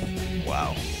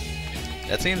 Wow.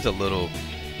 That seems a little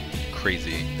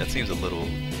crazy. That seems a little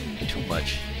too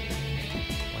much.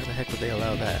 Why the heck would they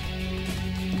allow that?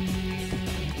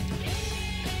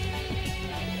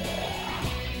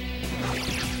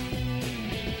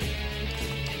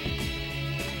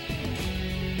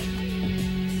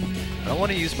 I don't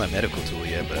want to use my medical tool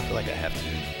yet, but I feel like I have to.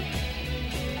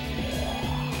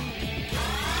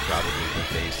 It's probably the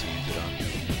phase to use it on.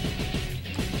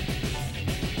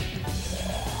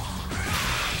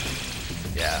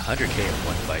 Yeah, 100k in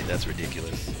one fight, that's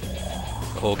ridiculous.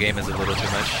 The whole game is a little too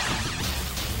much.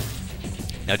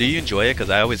 Now, do you enjoy it? Because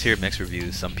I always hear mixed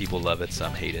reviews. Some people love it,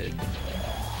 some hate it.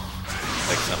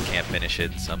 Like, some can't finish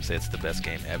it, some say it's the best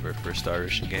game ever for Star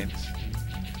Ocean games.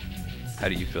 How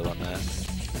do you feel on that?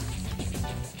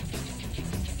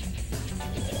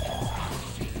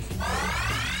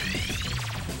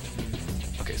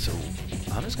 So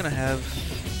I'm just gonna have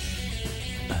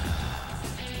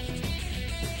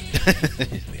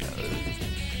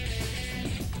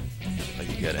like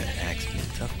you gotta ask me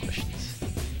tough questions.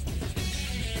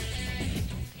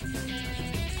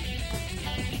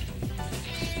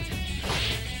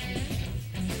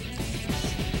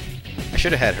 I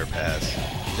should have had her pass.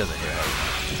 She doesn't hit hard.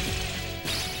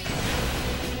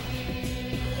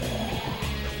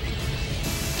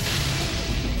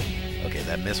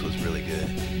 That miss was really good.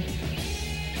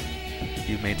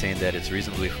 You've maintained that it's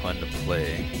reasonably fun to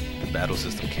play. The battle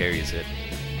system carries it.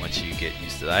 Once you get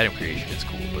used to the item creation, it's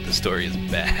cool, but the story is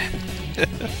bad.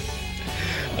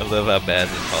 I love how bad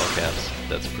in all caps.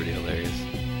 That's pretty hilarious.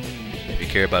 If you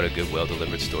care about a good,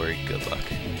 well-delivered story, good luck.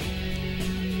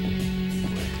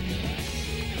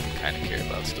 I kind of care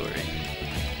about story.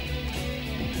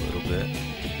 A little bit.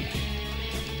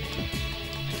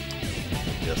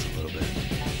 Just a little bit.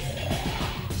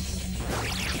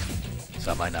 So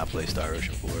I might not play Star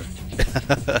Ocean 4.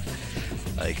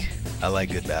 Like, I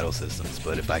like good battle systems,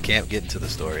 but if I can't get into the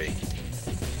story,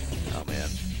 oh man,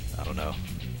 I don't know.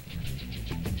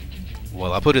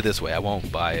 Well, I'll put it this way, I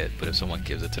won't buy it, but if someone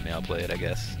gives it to me, I'll play it, I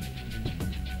guess.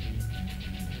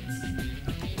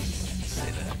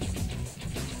 Say that.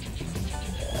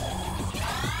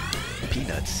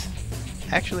 Peanuts.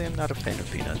 Actually, I'm not a fan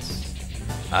of peanuts.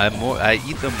 I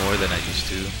eat them more than I used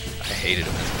to. I hated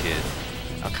them as a kid.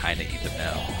 I'll kind of eat them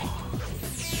now.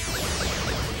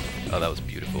 Oh, that was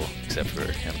beautiful, except for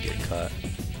him getting caught.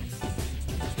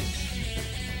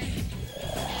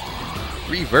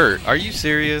 Revert? Are you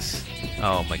serious?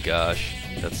 Oh my gosh,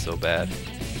 that's so bad.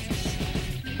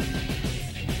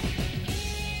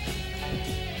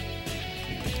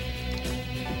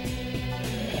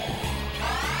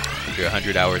 You're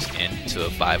 100 hours into a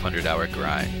 500-hour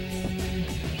grind.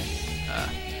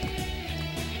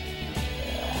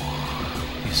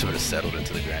 You sort of settled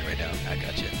into the grind right now. I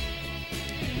got you.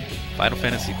 Final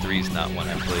Fantasy 3 is not one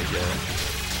I've played yet.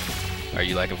 Are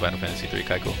you liking Final Fantasy 3,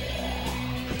 Kaiko?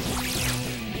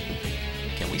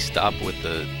 Can we stop with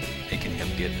the making him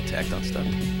get attacked on stuff?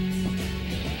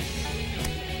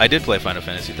 I did play Final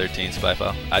Fantasy 13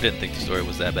 Spyfall. I didn't think the story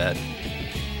was that bad.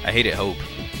 I hated Hope.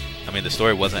 I mean, the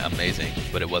story wasn't amazing,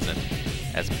 but it wasn't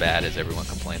as bad as everyone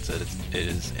complains that it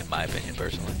is, in my opinion,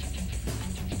 personally.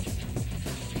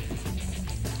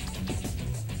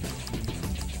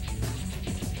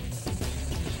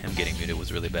 Him getting muted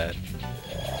was really bad.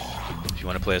 If you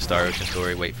want to play a Star Ocean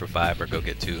story, wait for 5 or go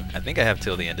get 2. I think I have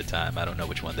till the end of time. I don't know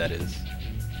which one that is.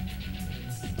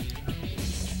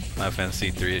 Final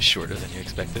Fantasy 3 is shorter than you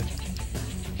expected.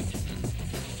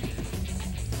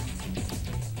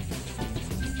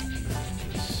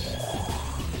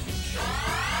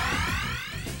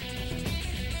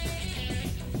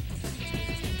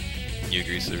 You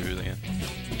agree, Cerulean?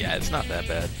 Yeah, it's not that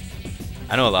bad.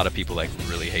 I know a lot of people like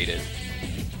really hate it.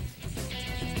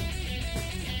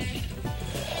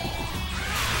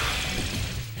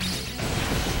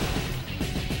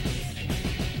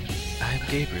 I am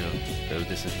Gabriel. Though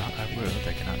this is not our world,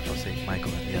 I cannot forsake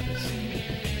Michael and the others.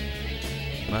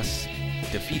 You must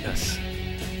defeat us.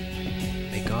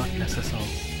 May God bless us all.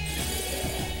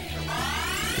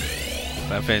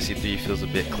 Final Fantasy 3 feels a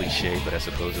bit cliche, but I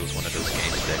suppose it was one of those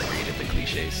games that created the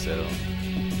cliches, so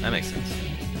that makes sense.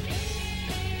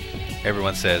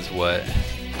 Everyone says what?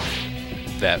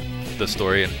 That the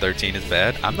story in 13 is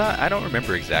bad? I don't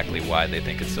remember exactly why they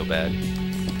think it's so bad.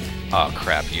 Oh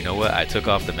crap, you know what? I took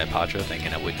off the Menpatra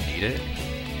thinking I wouldn't need it,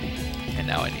 and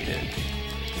now I need it.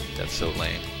 That's so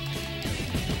lame.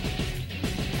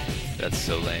 That's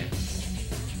so lame.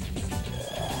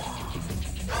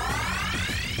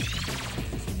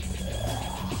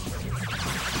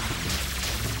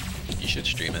 You should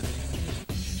stream it.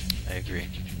 I agree.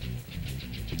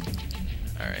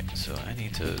 Alright, so I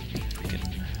need to freaking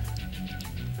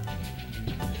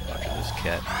watch this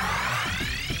cat.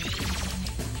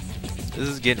 This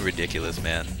is getting ridiculous,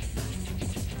 man.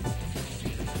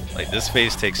 Like, this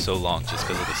phase takes so long just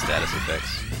because of the status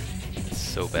effects. It's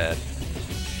so bad.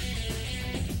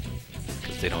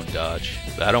 Because they don't dodge.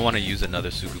 But I don't want to use another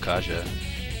Sukukaja.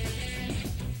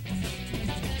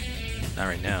 Not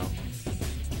right now.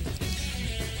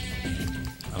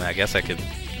 I mean, I guess I could... No,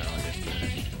 I didn't put it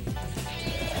in.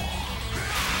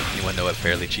 Anyone know what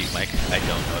fairly cheap mic? I don't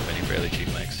know of any fairly cheap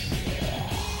mics.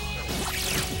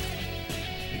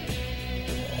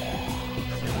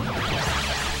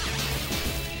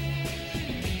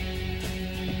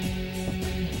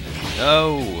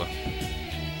 No!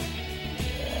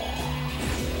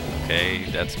 Okay,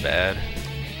 that's bad.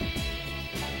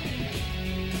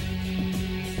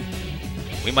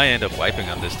 We might end up wiping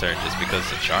on this turn just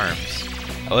because of charms.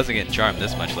 I wasn't getting charmed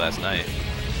this much last night.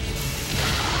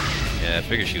 Yeah, I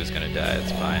figured she was gonna die,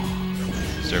 it's fine.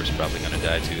 Serv's probably gonna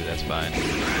die too, that's fine.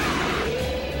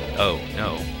 Oh,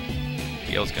 no.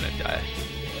 Gale's gonna die.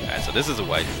 Alright, so this is a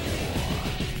wipe.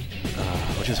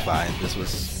 Which is fine, this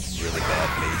was really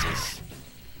bad phases.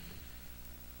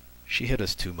 She hit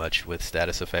us too much with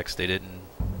status effects. I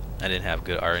didn't have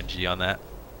good RNG on that.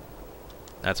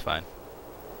 That's fine.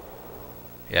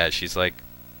 Yeah, she's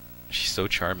so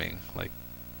charming. Like,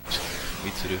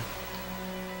 Mitsuru.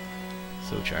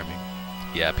 So charming.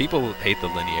 Yeah, people hate the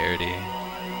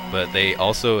linearity, but they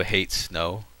also hate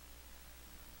snow.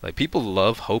 Like, people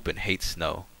love Hope and hate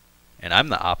snow. And I'm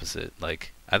the opposite.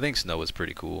 Like, I think snow is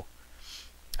pretty cool.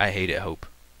 I hated Hope.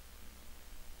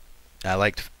 I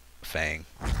liked Fang.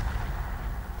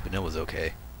 But it was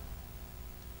okay.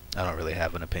 I don't really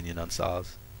have an opinion on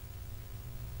Saws.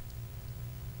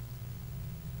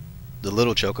 The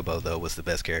little Chocobo, though, was the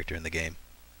best character in the game.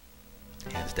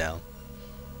 Hands down.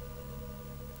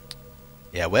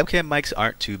 Yeah, webcam mics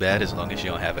aren't too bad as long as you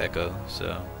don't have echo,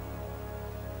 so...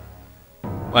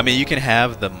 Well, I mean, you can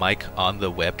have the mic on the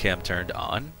webcam turned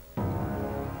on,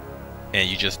 and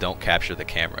you just don't capture the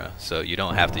camera, so you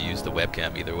don't have to use the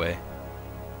webcam either way.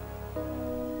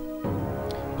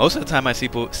 Most of the time I see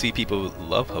people who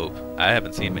love Hope. I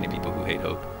haven't seen many people who hate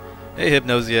Hope. Hey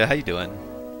Hypnosia, how you doing?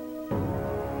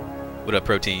 What up,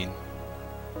 Protein?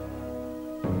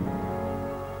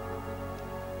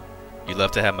 You'd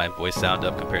love to have my voice sound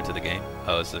up compared to the game?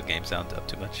 Oh, is the game sound up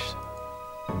too much?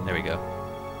 There we go.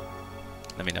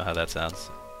 Let me know how that sounds.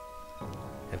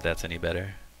 If that's any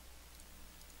better.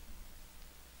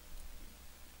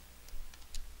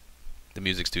 The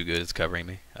music's too good, it's covering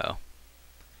me. Oh.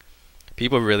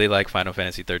 People really like Final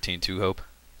Fantasy 13-2 Hope.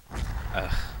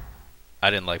 Ugh. I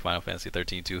didn't like Final Fantasy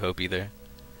 13-2 Hope either.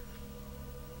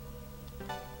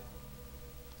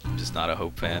 I'm just not a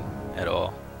Hope fan at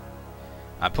all.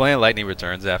 I'm playing Lightning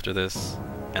Returns after this,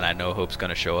 and I know Hope's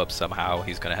gonna show up somehow.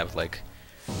 He's gonna have like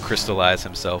crystallize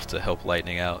himself to help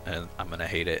Lightning out, and I'm gonna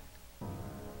hate it.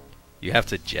 You have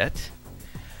to jet?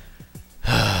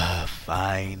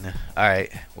 Fine.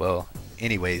 Alright, well,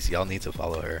 anyways, y'all need to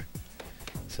follow her.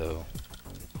 So,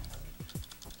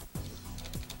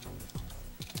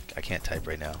 I can't type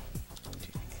right now.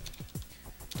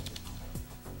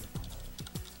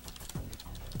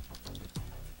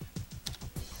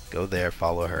 Go there,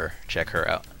 follow her, check her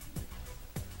out.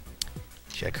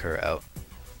 Check her out.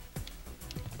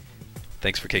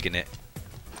 Thanks for kicking it.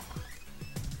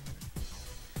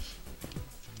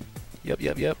 Yep.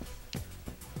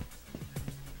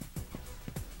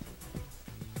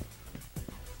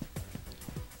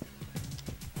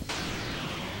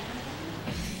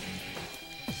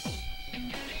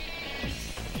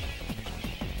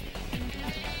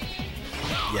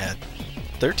 Yeah,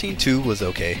 13-2 was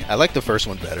okay. I like the first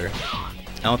one better. I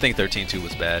don't think 13-2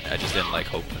 was bad. I just didn't like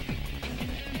Hope and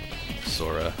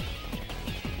Sora,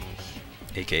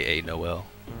 aka Noel.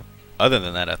 Other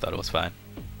than that, I thought it was fine.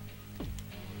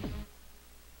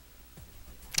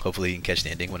 Hopefully you can catch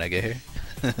the ending when I get here.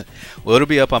 Well, it'll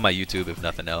be up on my YouTube if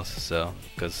nothing else, so,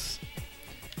 because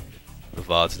the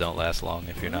VODs don't last long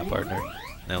if you're not partnered.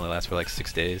 They only last for like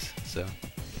 6 days, so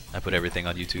I put everything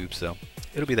on YouTube, so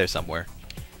it'll be there somewhere.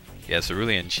 Yeah,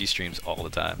 Cerulean, she streams all the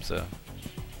time, so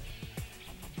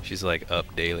she's like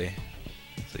up daily,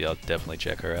 so y'all definitely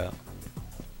check her out.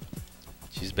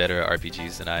 She's better at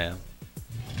RPGs than I am.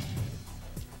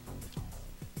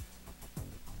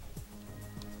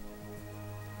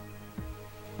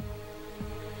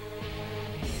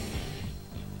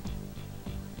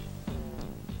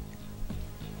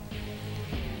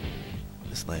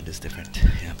 This land is different.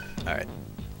 Yeah. Alright.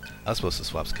 I was supposed to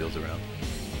swap skills around.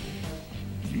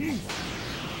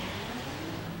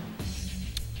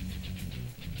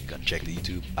 Gonna check the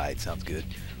YouTube. Alright, sounds good.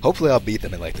 Hopefully I'll beat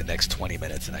them in like the next 20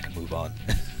 minutes and I can move on.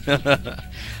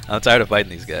 I'm tired of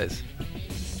fighting these guys.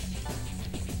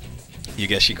 You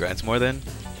guess she grinds more then?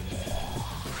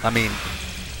 I mean,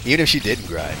 even if she didn't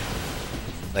grind,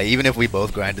 like even if we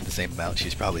both grinded the same amount,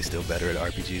 she's probably still better at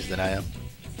RPGs than I am.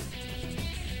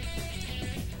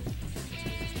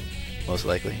 Most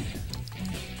likely.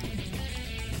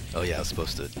 Oh yeah, I was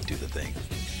supposed to do the thing.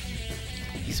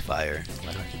 He's fire.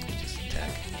 Why don't you just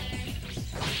attack?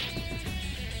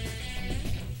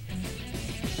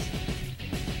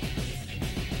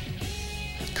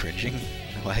 Cringing?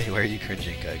 Why are you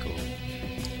cringing, Kaiko?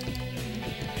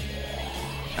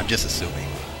 I'm just assuming.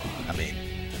 I mean,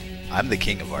 I'm the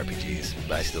king of RPGs,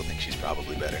 but I still think she's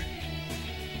probably better.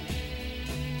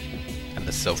 I'm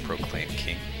the self-proclaimed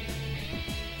king.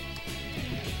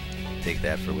 Take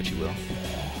that for what you will.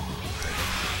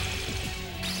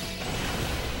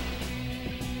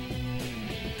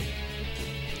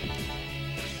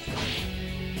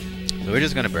 So we're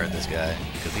just gonna burn this guy,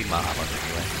 because he's Mahamud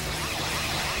anyway.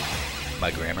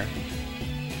 My grammar.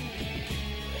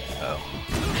 Oh.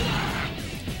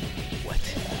 What?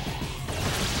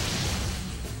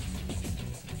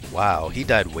 Wow, he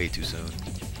died way too soon.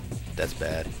 That's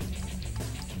bad.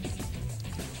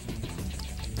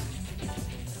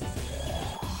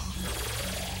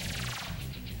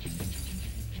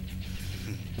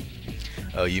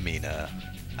 Oh, you mean,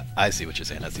 I see what you're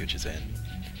saying, I see what you're saying.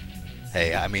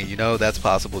 Hey, I mean, you know, that's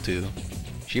possible too.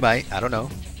 She might, I don't know.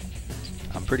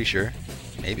 I'm pretty sure.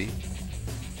 Maybe.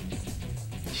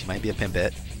 She might be a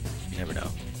pimpette. You never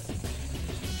know.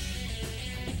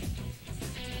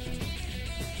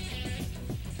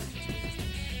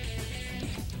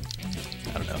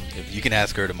 I don't know. If you can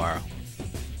ask her tomorrow.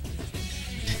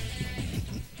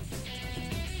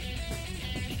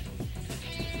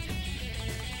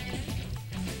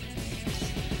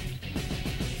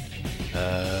 What am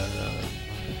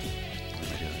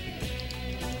I doing?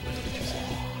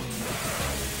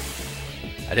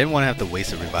 I didn't want to have to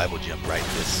waste a revival gem right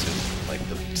this soon, like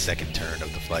the second turn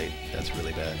of the fight. That's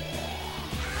really bad.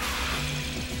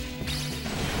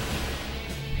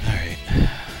 Alright.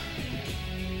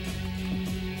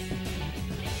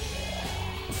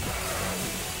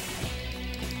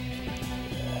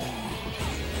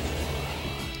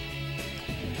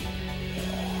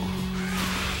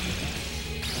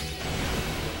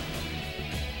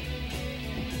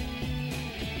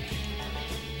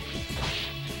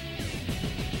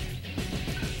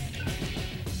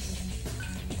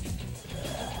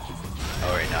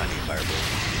 Alright, now I need Firebolt.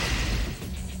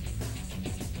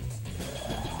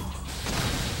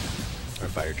 Or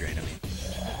Fire Drain, I mean.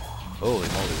 Holy moly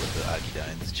with the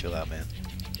Akidines. Chill out, man.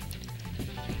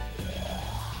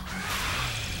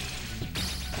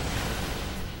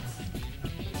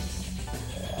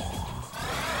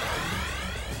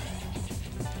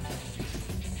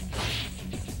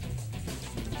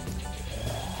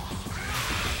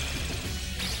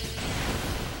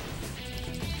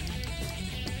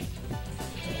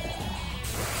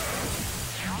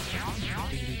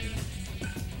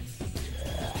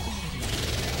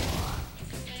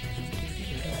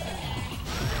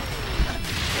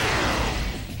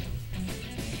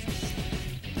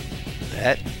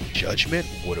 That Judgment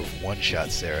would have one-shot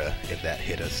Sarah if that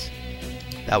hit us.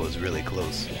 That was really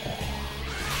close.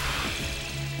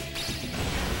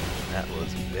 That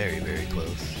was very, very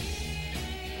close.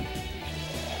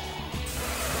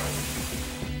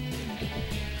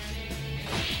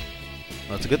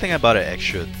 Well, it's a good thing I bought an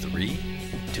extra 3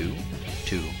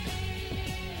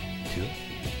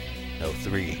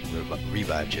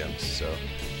 revive gems, so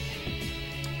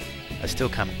I still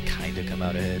kind of come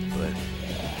out ahead, but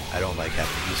I don't like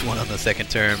having to use one on the second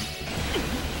turn.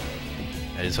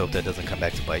 I just hope that doesn't come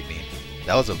back to bite me.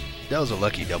 That was a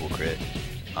lucky double crit,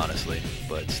 honestly,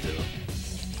 but still.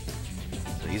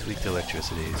 So he's weak to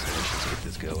electricity, so let's just get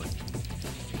this going.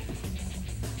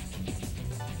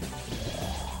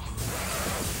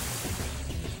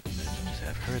 Just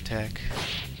have her attack.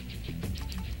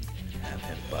 Have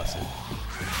him boss it.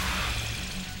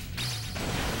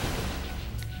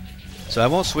 So I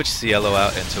won't switch Cielo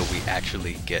out until we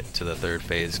actually get to the third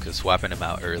phase, because swapping him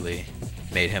out early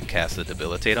made him cast the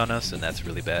Debilitate on us, and that's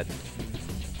really bad.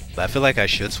 But I feel like I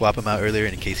should swap him out earlier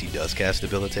in case he does cast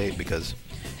Debilitate, because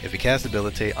if he casts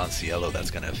Debilitate on Cielo,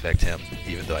 that's going to affect him,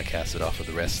 even though I cast it off of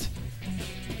the rest.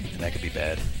 And that could be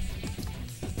bad.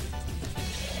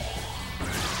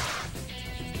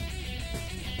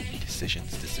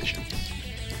 Decisions.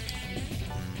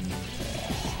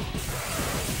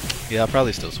 Yeah, I'll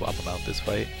probably still swap him out this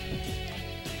fight.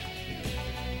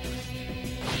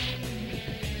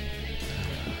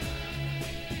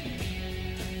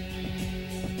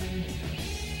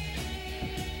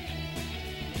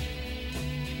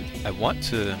 I want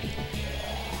to...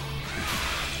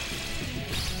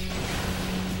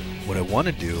 What I want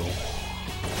to do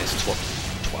is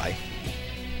I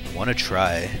want to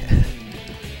try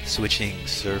switching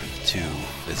Surf to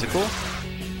Physical.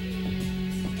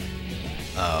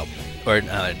 Or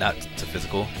not to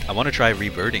Physical. I want to try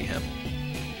reverting him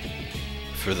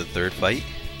for the third fight,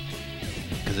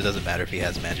 because it doesn't matter if he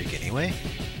has magic anyway,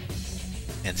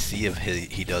 and see if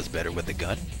he does better with the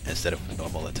gun instead of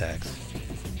normal attacks.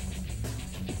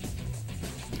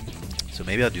 So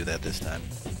maybe I'll do that this time.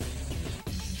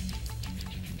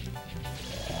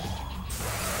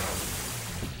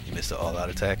 You missed the all-out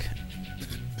attack.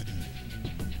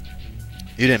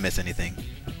 You didn't miss anything.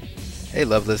 Hey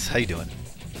Loveless, how you doing?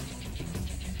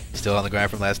 Still on the grind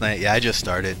from last night? Yeah, I just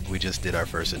started. We just did our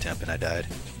first attempt and I died.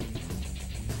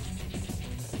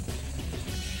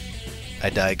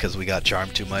 I died because we got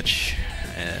charmed too much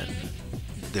and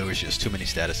there was just too many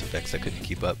status effects I couldn't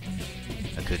keep up.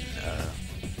 I couldn't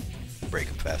break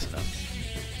them fast enough.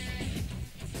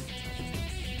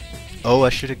 Oh, I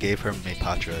should have gave her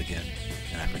Maypatra again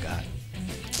and I forgot.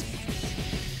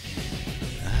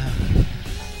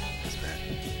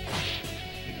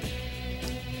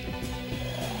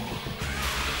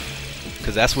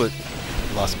 Because that's what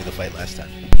lost me the fight last time.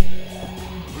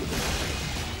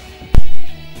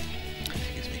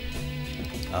 Excuse me.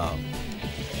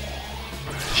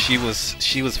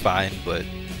 She was fine, but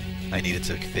I needed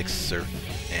to fix Surf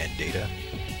and Data.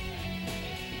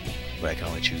 But I can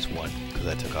only choose one because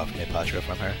I took off Maypatra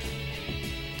from her.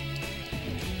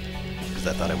 Because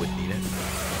I thought I wouldn't need it.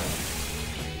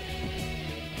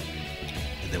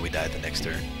 And then we died the next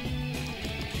turn.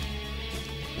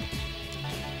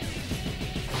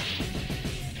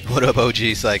 What up,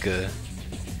 OG Saga?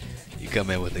 You come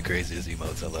in with the craziest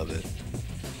emotes, I love it.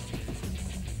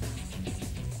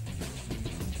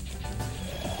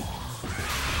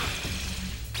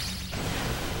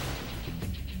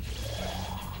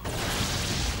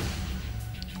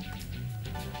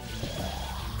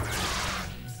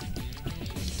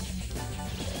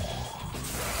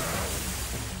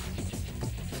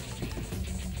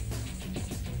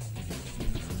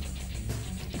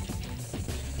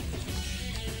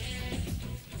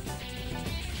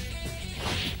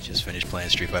 Just finished playing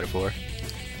Street Fighter 4.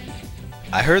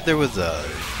 I heard there was a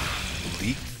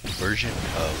leaked version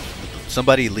of...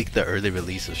 Somebody leaked the early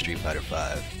release of Street Fighter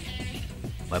 5.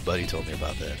 My buddy told me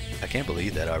about that. I can't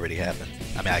believe that already happened.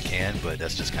 I mean, I can, but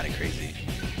that's just kind of crazy.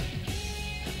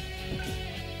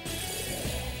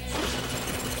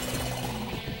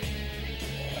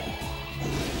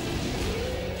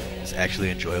 It's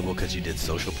actually enjoyable because you did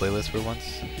social playlists for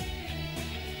once.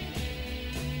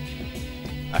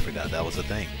 I forgot that was a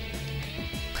thing.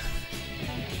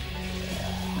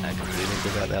 I completely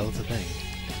forgot that was a thing.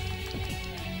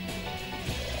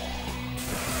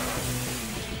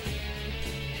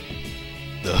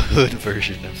 The hood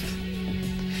version of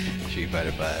Street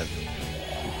Fighter 5.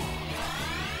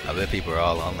 I bet people are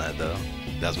all on that though.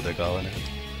 That's what they're calling it.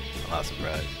 I'm not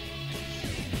surprised.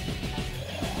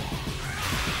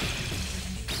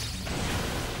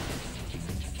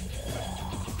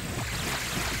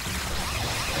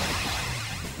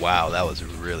 Wow, that was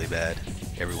really bad.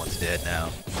 Everyone's dead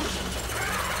now.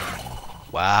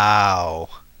 Wow.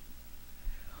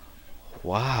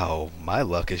 Wow, my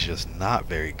luck is just not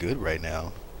very good right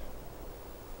now.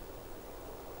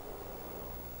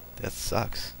 That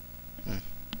sucks. That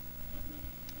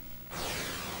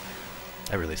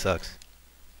really sucks.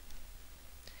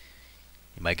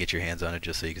 You might get your hands on it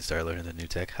just so you can start learning the new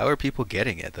tech. How are people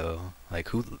getting it though? Like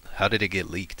how did it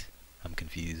get leaked? I'm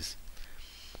confused.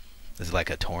 Is it like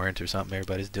a torrent or something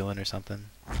everybody's doing or something?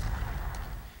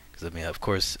 Because I mean, of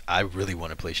course, I really want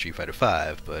to play Street Fighter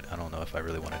 5, but I don't know if I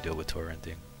really want to deal with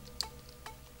torrenting.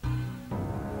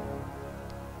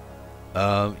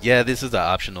 Yeah, this is the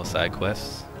optional side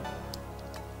quest.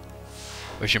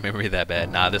 Was your memory that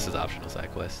bad? Nah, this is optional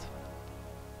side quest.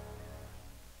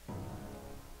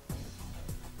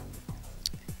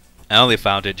 I only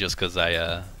found it just because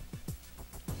I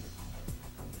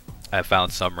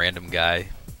found some random guy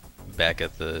back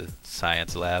at the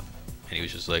science lab, and he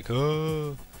was just like,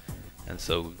 oh. And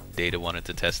so Data wanted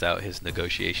to test out his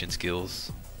negotiation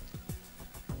skills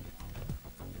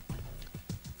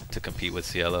to compete with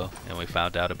Cielo, and we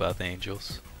found out about the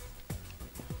Angels.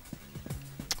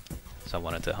 So I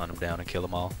wanted to hunt them down and kill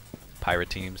them all. Pirate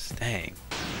teams, dang.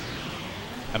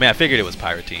 I mean, I figured it was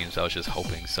pirate teams. I was just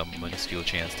hoping some minuscule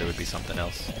chance there would be something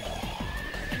else.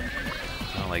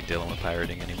 I don't like dealing with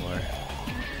pirating anymore.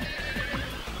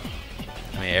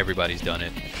 I mean, everybody's done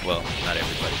it. Well, not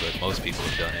everybody, but most people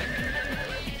have done it.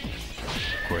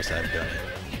 Of course, I've done it.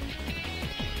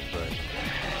 But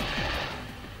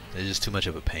it's just too much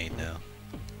of a pain now.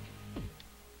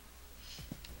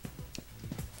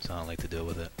 So I don't like to deal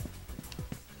with it.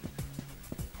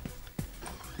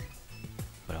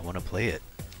 But I want to play it.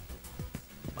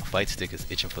 My fight stick is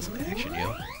itching for some action, yo.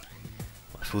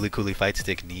 My Fooly Cooly fight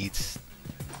stick needs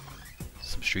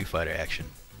some Street Fighter action.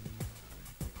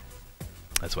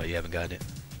 That's why you haven't gotten it?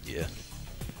 Yeah.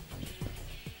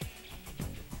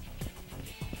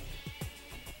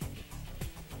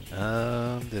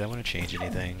 Did I want to change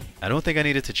anything? I don't think I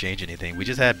needed to change anything. We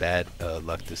just had bad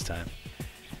luck this time.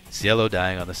 Cielo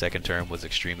dying on the second turn was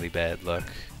extremely bad luck.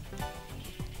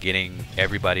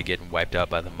 Everybody getting wiped out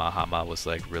by the Mahama was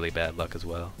like really bad luck as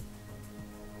well.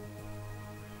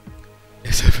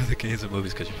 Except for the games and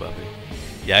movies, cause you puppy.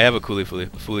 Yeah, I have a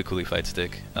Fooly Cooly fight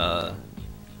stick.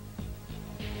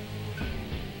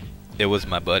 It was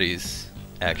my buddy's,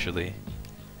 actually,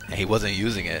 and he wasn't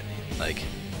using it. Like,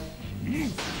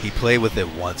 he played with it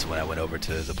once when I went over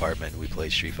to his apartment. We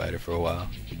played Street Fighter for a while,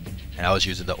 and I was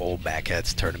using the old Mad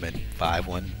Catz Tournament 5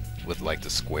 one with like the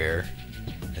square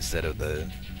instead of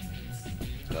the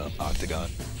octagon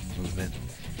movement.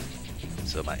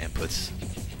 So my inputs,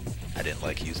 I didn't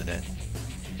like using it.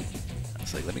 I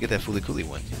was like, let me get that Fooly Cooly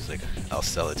one. He was like, I'll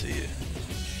sell it to you.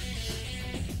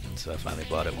 So I finally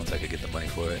bought it once I could get the money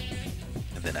for it.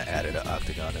 And then I added an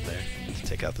octagon in there to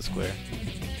take out the square.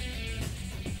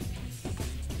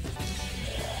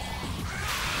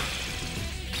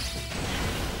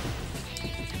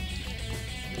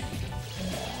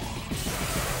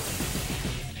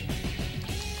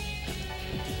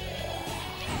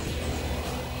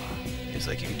 He's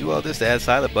like, you can do all this to add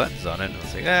silent buttons on it. And I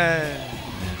was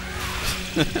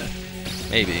like,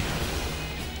 maybe.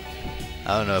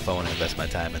 I don't know if I want to invest my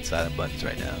time in silent buttons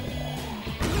right now.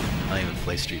 I don't even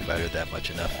play Street Fighter that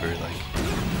much enough for like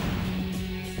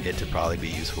it to probably be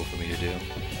useful for me to do.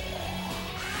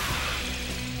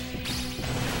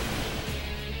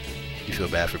 You feel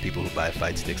bad for people who buy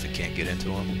fight sticks and can't get into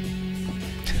them?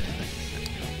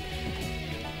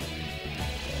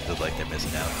 Feels like they're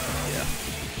missing out. Yeah.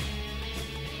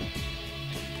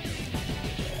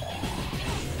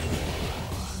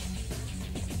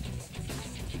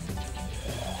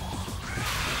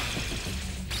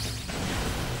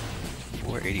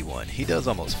 81. He does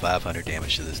almost 500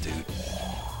 damage to this dude.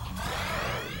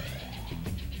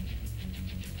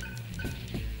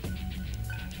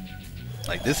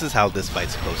 Like, this is how this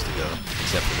fight's supposed to go,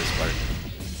 except for this part.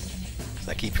 Because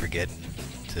I keep forgetting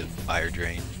to fire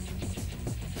drain.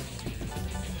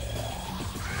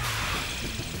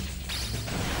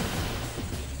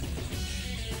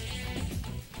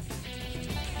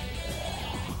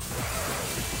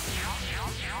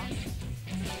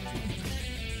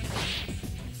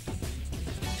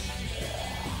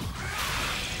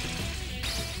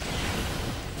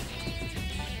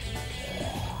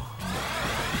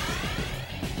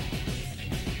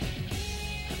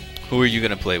 Who are you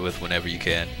gonna play with whenever you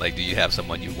can? Like, do you have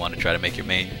someone you want to try to make your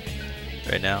main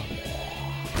right now?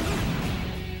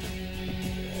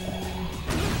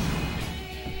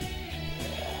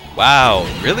 Wow,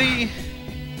 really?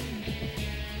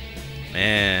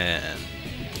 Man,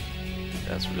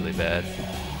 that's really bad.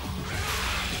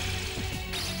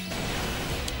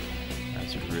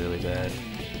 That's really bad.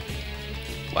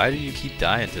 Why do you keep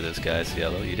dying to this guy,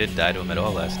 Cielo? You didn't die to him at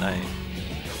all last night.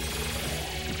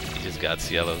 Just got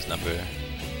Cielo's number.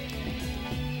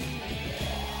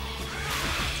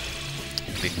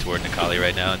 Leading toward Nikali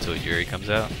right now until Yuri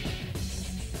comes out.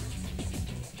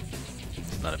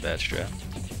 It's not a bad strat.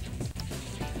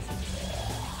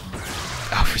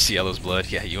 Oh, for Cielo's blood?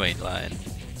 Yeah, you ain't lying.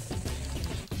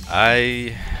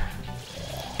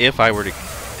 If I were to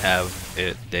have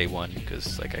it day one,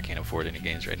 because like I can't afford any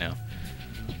games right now,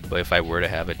 but if I were to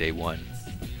have a day one,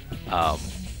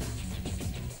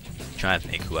 trying to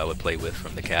think who I would play with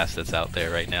from the cast that's out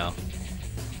there right now.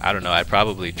 I don't know, I'd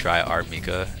probably try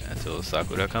Armika until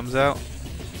Sakura comes out.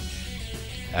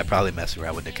 I'd probably mess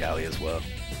around with Nikali as well.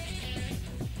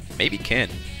 Maybe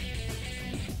Ken.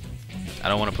 I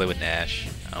don't want to play with Nash.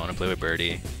 I don't want to play with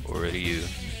Birdie or Ryu.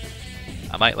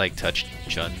 I might like touch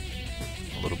Chun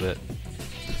a little bit.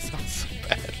 That sounds so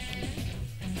bad.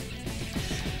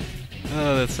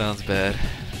 Oh, that sounds bad.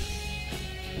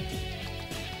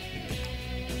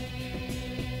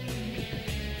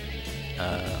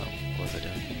 What was I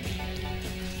doing?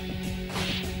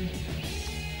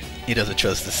 He doesn't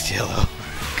trust the Cielo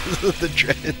because of the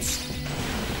dreads.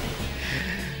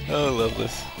 Oh, I love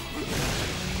this.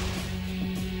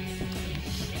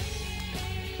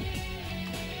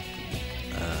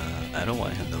 I don't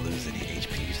want him to lose any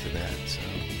HPs to that, so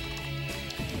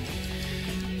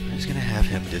I'm just gonna have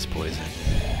him dispoison.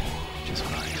 Just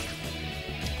fine.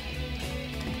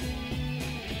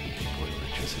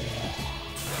 Electricity.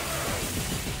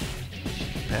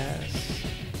 Pass.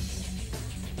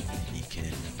 He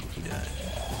can poof die.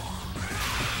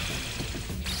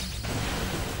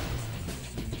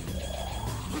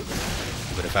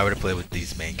 But if I were to play with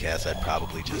these main casts, I'd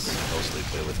probably just mostly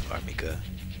play with Armika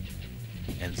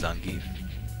and Zangief.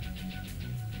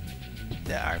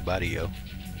 That Iron Body, yo.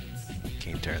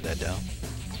 Can't turn that down.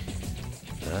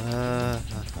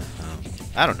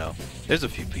 I don't know. There's a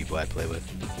few people I'd play with.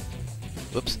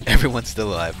 Whoops, everyone's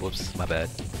still alive. Whoops, my bad.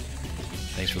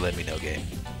 Thanks for letting me know, game.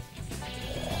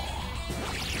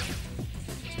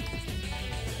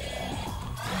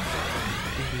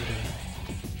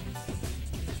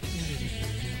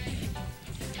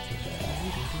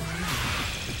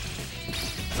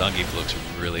 Zangief looks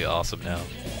really awesome now.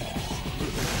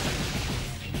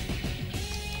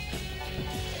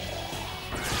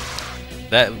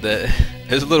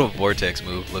 His little vortex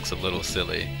move looks a little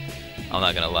silly. I'm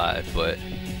not gonna lie, but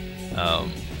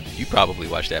you probably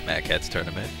watched that Mad Catz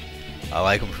tournament. I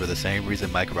like him for the same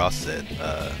reason Mike Ross said.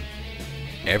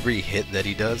 Every hit that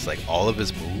he does, like all of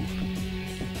his move,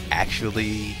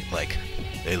 actually, like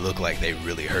they look like they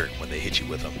really hurt when they hit you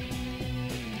with them.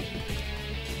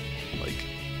 Like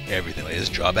everything, like his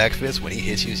drawback fist when he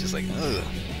hits you, it's just like ugh.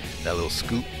 That little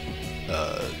scoop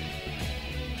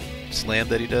slam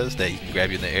that he does, that he can grab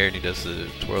you in the air and he does the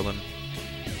twirling.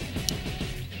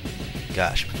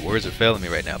 Gosh, words are failing me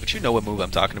right now, but you know what move I'm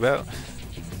talking about.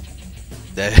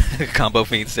 That Combo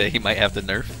Fiend said he might have to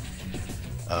nerf.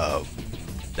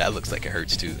 That looks like it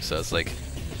hurts too, so it's like,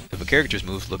 if a character's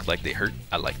moves look like they hurt,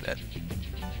 I like that.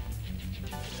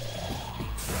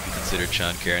 You consider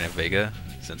Chun, Karen, and Vega,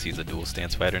 since he's a dual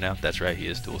stance fighter now? That's right, he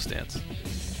is dual stance.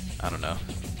 I don't know.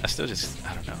 I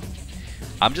don't know.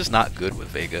 I'm just not good with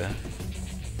Vega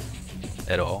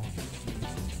at all,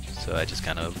 so I just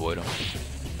kind of avoid him.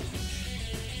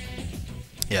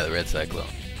 Yeah, the Red Cyclone.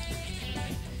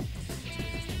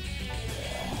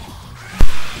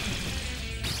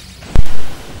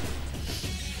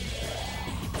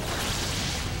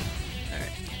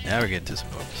 Alright, now we're getting to some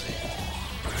normalcy.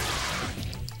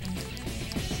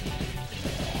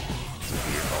 It's a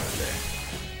weird moment there.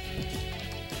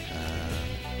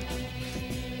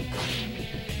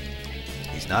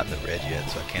 not in the red yet,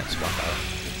 so I can't swap out.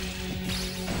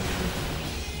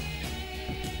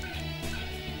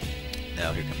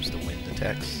 Now here comes the wind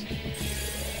attacks.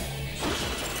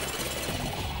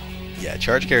 Yeah,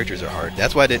 charge characters are hard.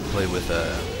 That's why I didn't play with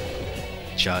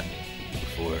Chun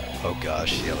before. Oh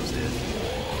gosh, he almost did.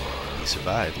 He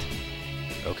survived.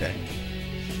 Okay.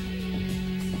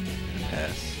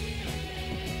 Pass.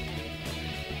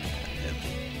 Him.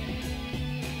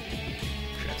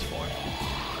 Transform.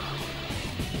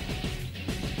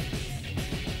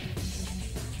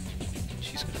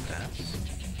 She's gonna pass.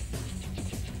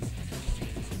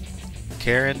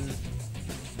 Karen,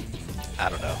 I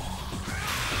don't know.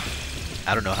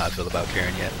 I don't know how I feel about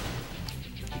Karen yet.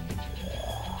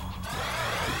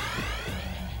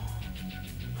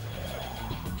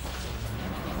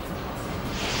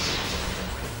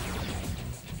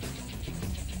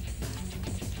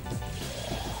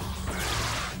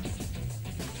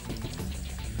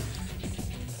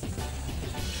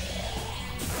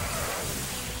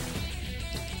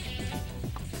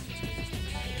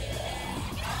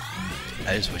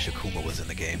 I just wish Akuma was in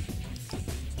the game.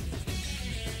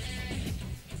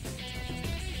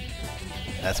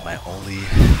 That's my only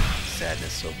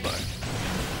sadness so far,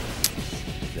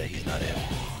 that he's not in.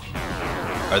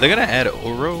 Are they gonna add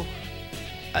Oro?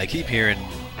 I keep hearing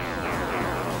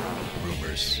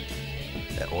rumors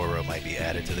that Oro might be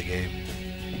added to the game.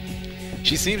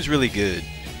 She seems really good.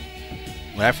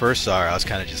 When I first saw her, I was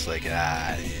kind of just like,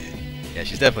 ah, yeah,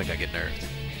 she's definitely gonna get nerfed.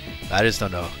 I just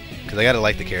don't know, because I gotta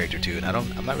like the character too, and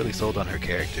I'm not really sold on her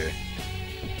character.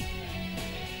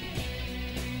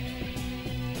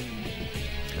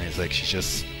 And it's like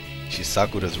she's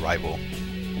Sakura's rival.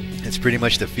 It's pretty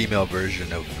much the female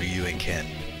version of Ryu and Ken,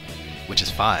 which is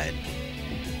fine,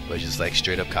 but just like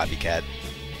straight up copycat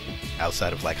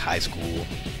outside of like high school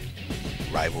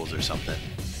rivals or something.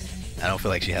 I don't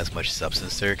feel like she has much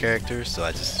substance to her character, so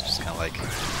I just kind of like,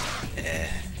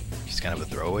 she's kind of a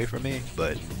throwaway for me.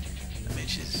 But I mean,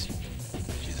 she's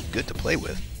good to play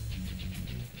with.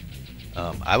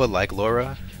 I would like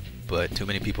Laura, but too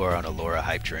many people are on a Laura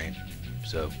hype train,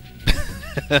 so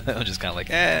I'm just kind of like,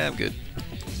 I'm good.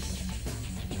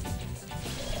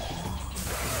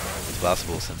 It's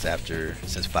possible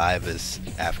since 5 is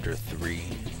after 3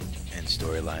 in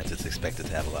storylines, it's expected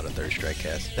to have a lot of third strike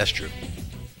casts. That's true.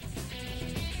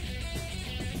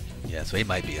 Yeah, so he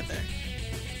might be in there.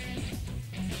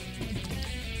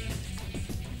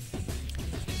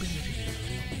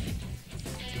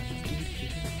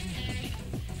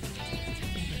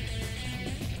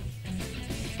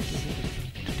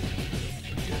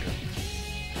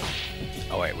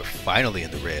 Alright, we're finally in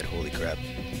the red. Holy crap.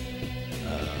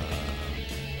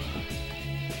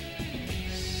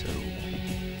 So...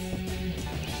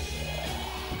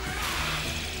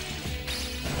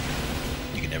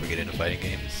 you can never get into fighting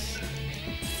games.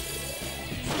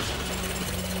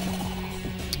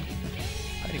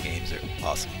 Fighting games are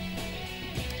awesome.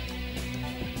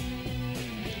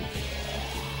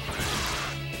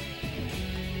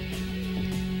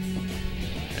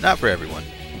 They're not for everyone.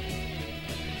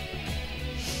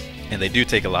 And they do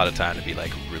take a lot of time to be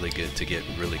like really good, to get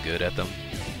really good at them.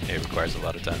 It requires a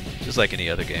lot of time, just like any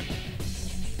other game.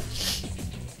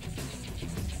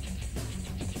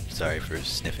 Sorry for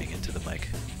sniffing into the mic.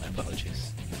 My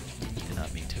apologies. Did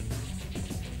not mean to.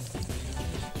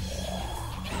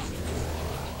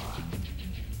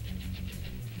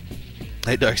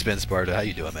 Hey Darkspin Sparta, how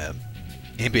you doing, man?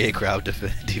 NBA crowd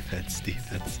defense.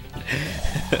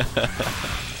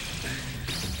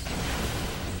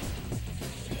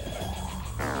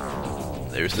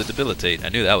 There's the debilitate. I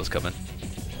knew that was coming.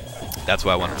 That's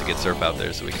why I wanted to get Surf out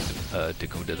there so we can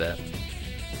Dakunda that.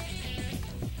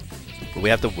 But we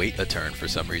have to wait a turn for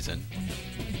some reason.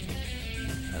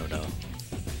 I don't know.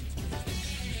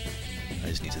 I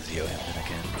just need to Zeo him when I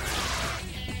can.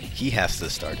 He has to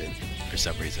start it for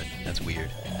some reason. That's weird.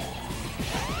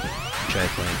 I tried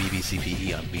playing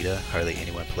BBCPE on beta. Hardly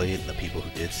anyone played, and the people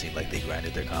who did seemed like they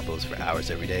grinded their combos for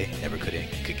hours every day. Never could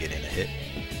get in a hit.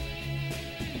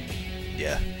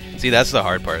 Yeah. See, that's the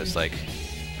hard part. It's like,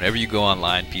 whenever you go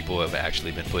online, people have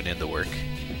actually been putting in the work.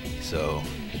 So,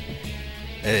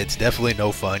 it's definitely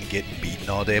no fun getting beaten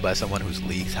all day by someone whose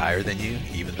league's higher than you,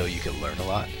 even though you can learn a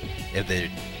lot.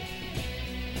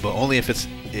 But only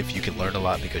if you can learn a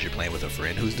lot because you're playing with a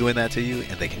friend who's doing that to you,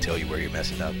 and they can tell you where you're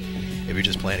messing up. If you're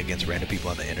just playing against random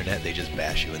people on the internet, they just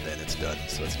bash you and then it's done.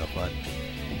 So it's no fun.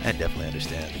 I definitely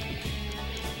understand.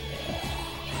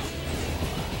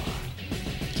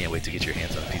 Can't wait to get your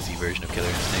hands on a PC version of Killer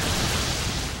Instinct.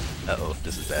 Uh-oh,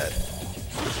 this is bad.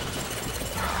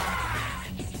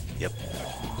 Yep.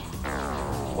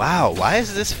 Wow, why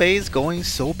is this phase going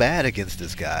so bad against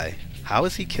this guy? How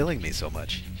is he killing me so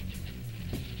much?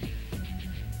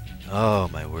 Oh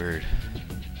my word.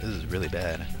 This is really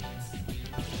bad.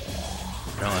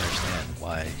 I don't understand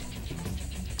why.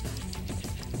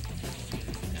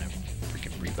 I'm gonna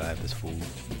freaking revive this fool.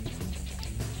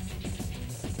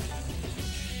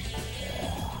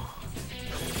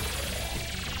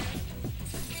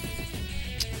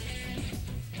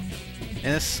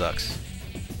 And this sucks.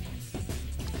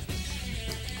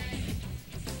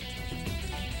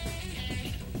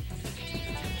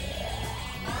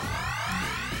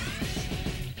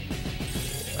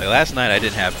 Like last night I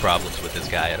didn't have problems with this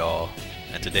guy at all,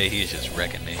 and today he's just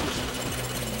wrecking me.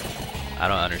 I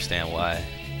don't understand why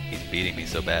he's beating me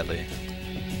so badly.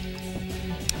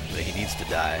 But he needs to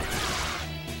die.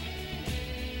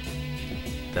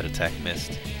 That attack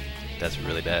missed. That's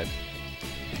really bad.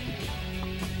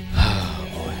 Oh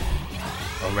boy.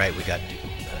 Alright, we got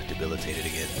debilitated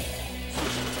again.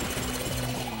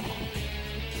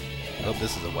 Oh,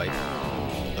 this is a wipe.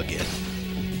 Again.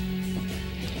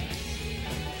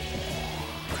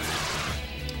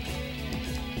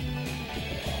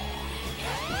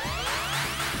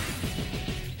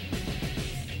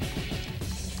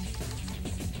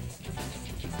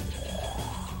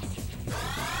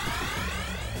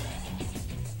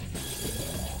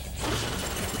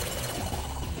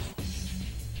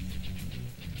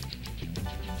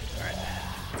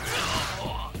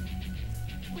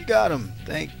 Got him!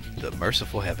 Thank the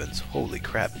merciful heavens. Holy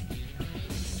crap.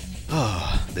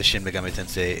 Oh, this Shin Megami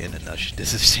Tensei in a nutshell.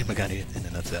 This is Shin Megami in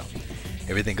a nutshell.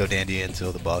 Everything go dandy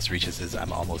until the boss reaches his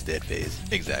I'm almost dead phase.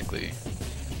 Exactly.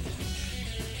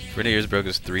 Friend of yours broke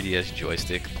his 3DS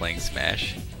joystick playing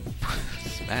Smash.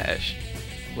 Smash?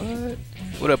 What?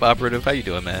 What up, Operative? How you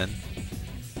doing, man?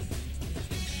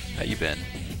 How you been?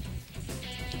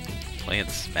 Playing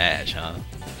Smash, huh?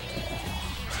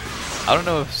 I don't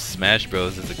know if Smash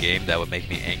Bros is a game that would make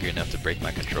me angry enough to break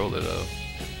my controller though.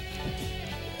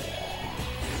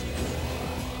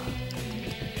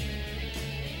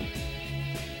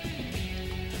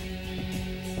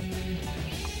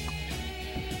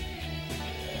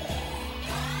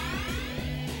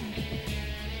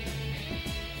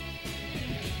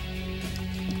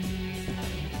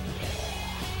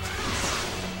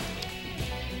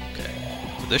 Okay,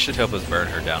 so this should help us burn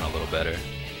her down a little better.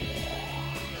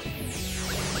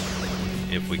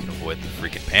 If we can avoid the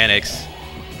freaking panics.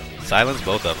 Silence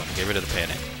both of them. Get rid of the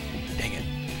panic. Dang it.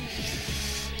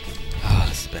 Oh,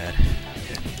 this is bad.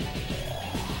 Okay.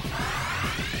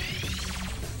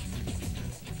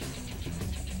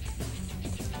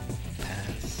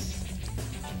 Pass.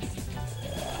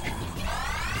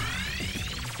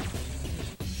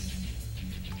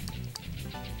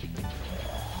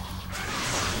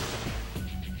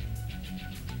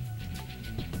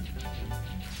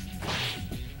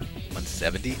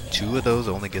 170? Two of those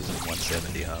only gives him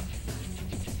 170, huh?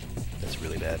 That's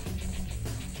really bad.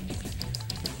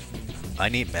 I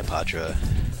need Mepatra.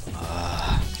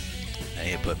 I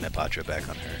need to put Mepatra back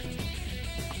on her.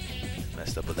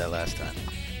 Messed up with that last time.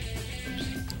 Oops.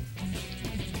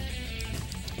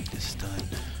 This stun.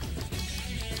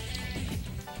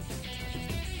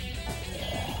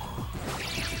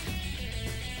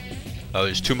 Oh,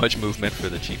 there's too much movement for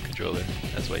the cheap controller.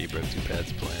 That's why you broke two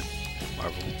pads playing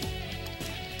Marvel.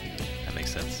 That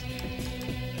makes sense.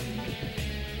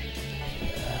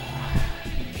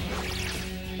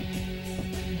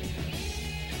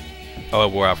 Oh,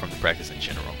 it wore out from the practice in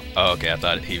general. Oh, okay, I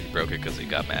thought he broke it because he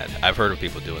got mad. I've heard of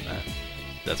people doing that.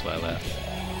 That's why I laughed.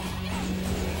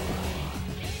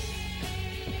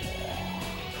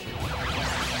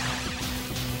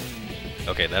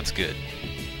 Okay, that's good.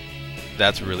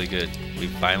 That's really good. We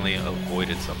finally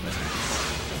avoided something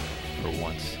for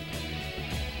once.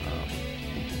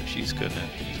 So she's gonna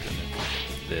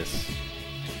this.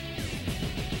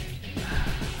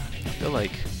 I feel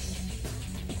like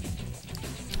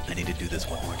I need to do this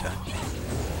one more time.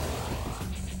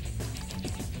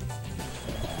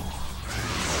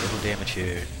 A little damage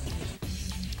here,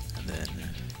 and then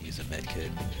use a med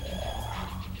kit.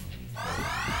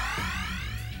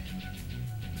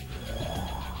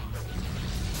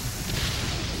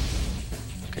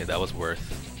 Okay, that was worth.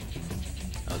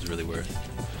 That was really worth.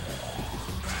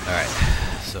 Alright,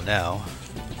 so now,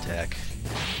 attack.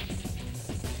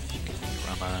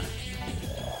 Rama.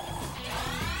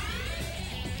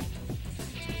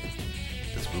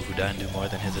 Does Bufudan do more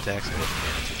than his attacks? I wasn't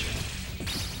paying attention.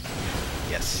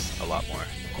 Yes, a lot more.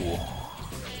 Cool.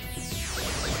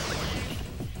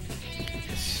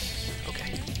 Yes,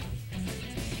 okay.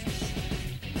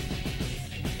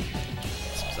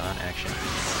 Some Zon action.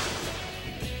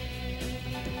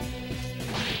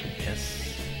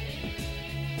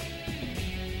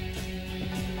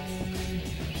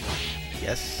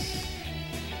 Yes.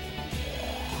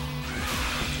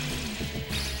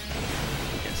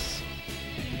 Yes.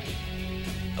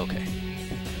 Okay.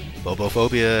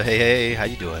 Bobophobia, hey hey, how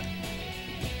you doing?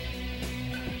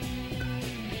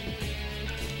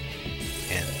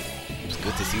 And it's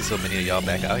good to see so many of y'all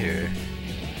back out here.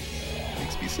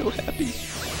 Makes me so happy.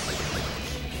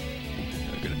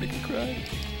 You're gonna make me cry.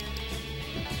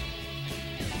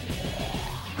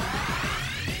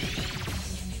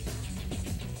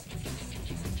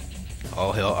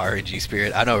 All hail RNG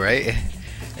spirit. I know, right?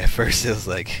 At first it was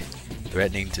like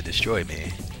threatening to destroy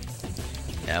me.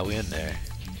 Now we in there.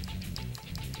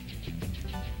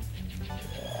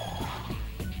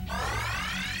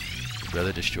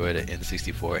 Brother destroyed an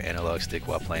N64 analog stick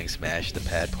while playing Smash. The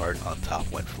pad part on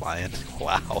top went flying.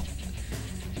 Wow.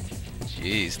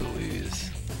 Jeez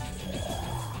Louise.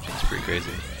 That's pretty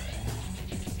crazy.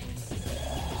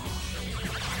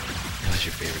 That was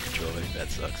your favorite controller? That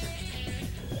sucks.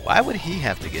 Why would he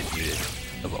have to get muted?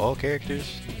 Of all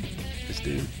characters? This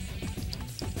dude?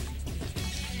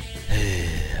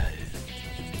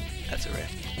 That's alright.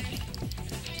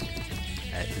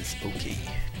 That is okay.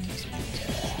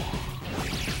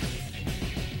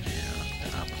 Yeah,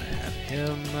 I'm gonna have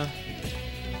him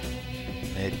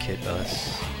medkit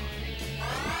us.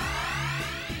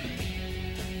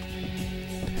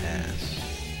 Pass.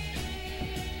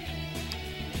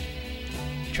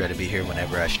 Try to be here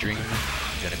whenever I stream.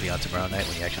 Gonna be on tomorrow night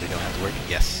when you actually don't have to work?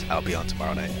 Yes, I'll be on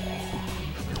tomorrow night.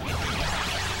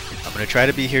 I'm gonna try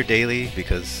to be here daily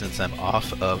because since I'm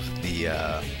off of the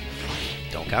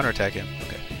don't counterattack him.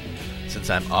 Okay.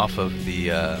 Since I'm off of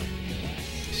the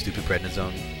stupid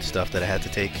prednisone stuff that I had to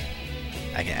take,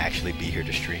 I can actually be here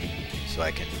to stream so I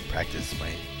can practice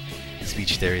my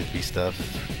speech therapy stuff,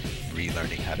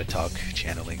 relearning how to talk,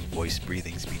 channeling, voice,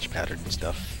 breathing, speech pattern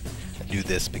stuff. I do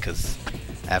this because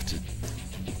I have to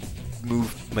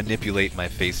manipulate my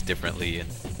face differently and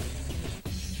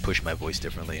push my voice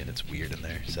differently, and it's weird in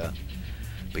there. So,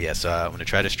 but yeah, so I'm gonna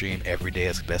try to stream every day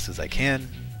as best as I can.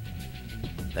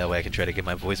 That way I can try to get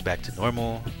my voice back to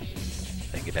normal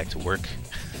and get back to work.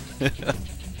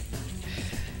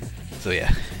 So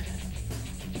yeah,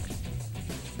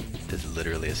 this is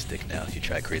literally a stick now. You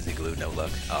try crazy glue, no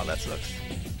luck. Oh, that sucks.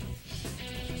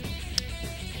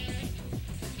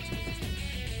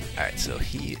 Alright, so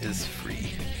he is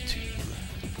free to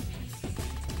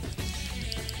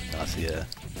Nausea.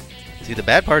 See, the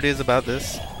bad part is about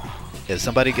this is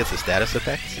somebody gets a status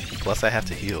effect, plus I have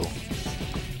to heal,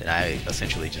 and I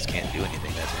essentially just can't do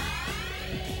anything that turn.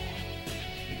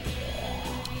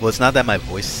 Well, it's not that my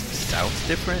voice sounds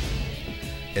different,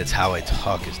 it's how I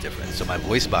talk is different. So my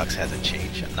voice box hasn't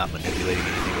changed. I'm not manipulating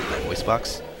anything with my voice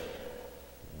box.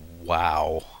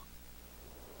 Wow.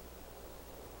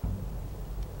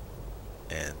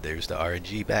 And there's the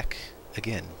RNG back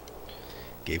again.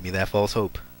 Gave me that false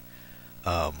hope.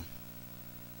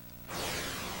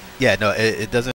 Yeah, no, it doesn't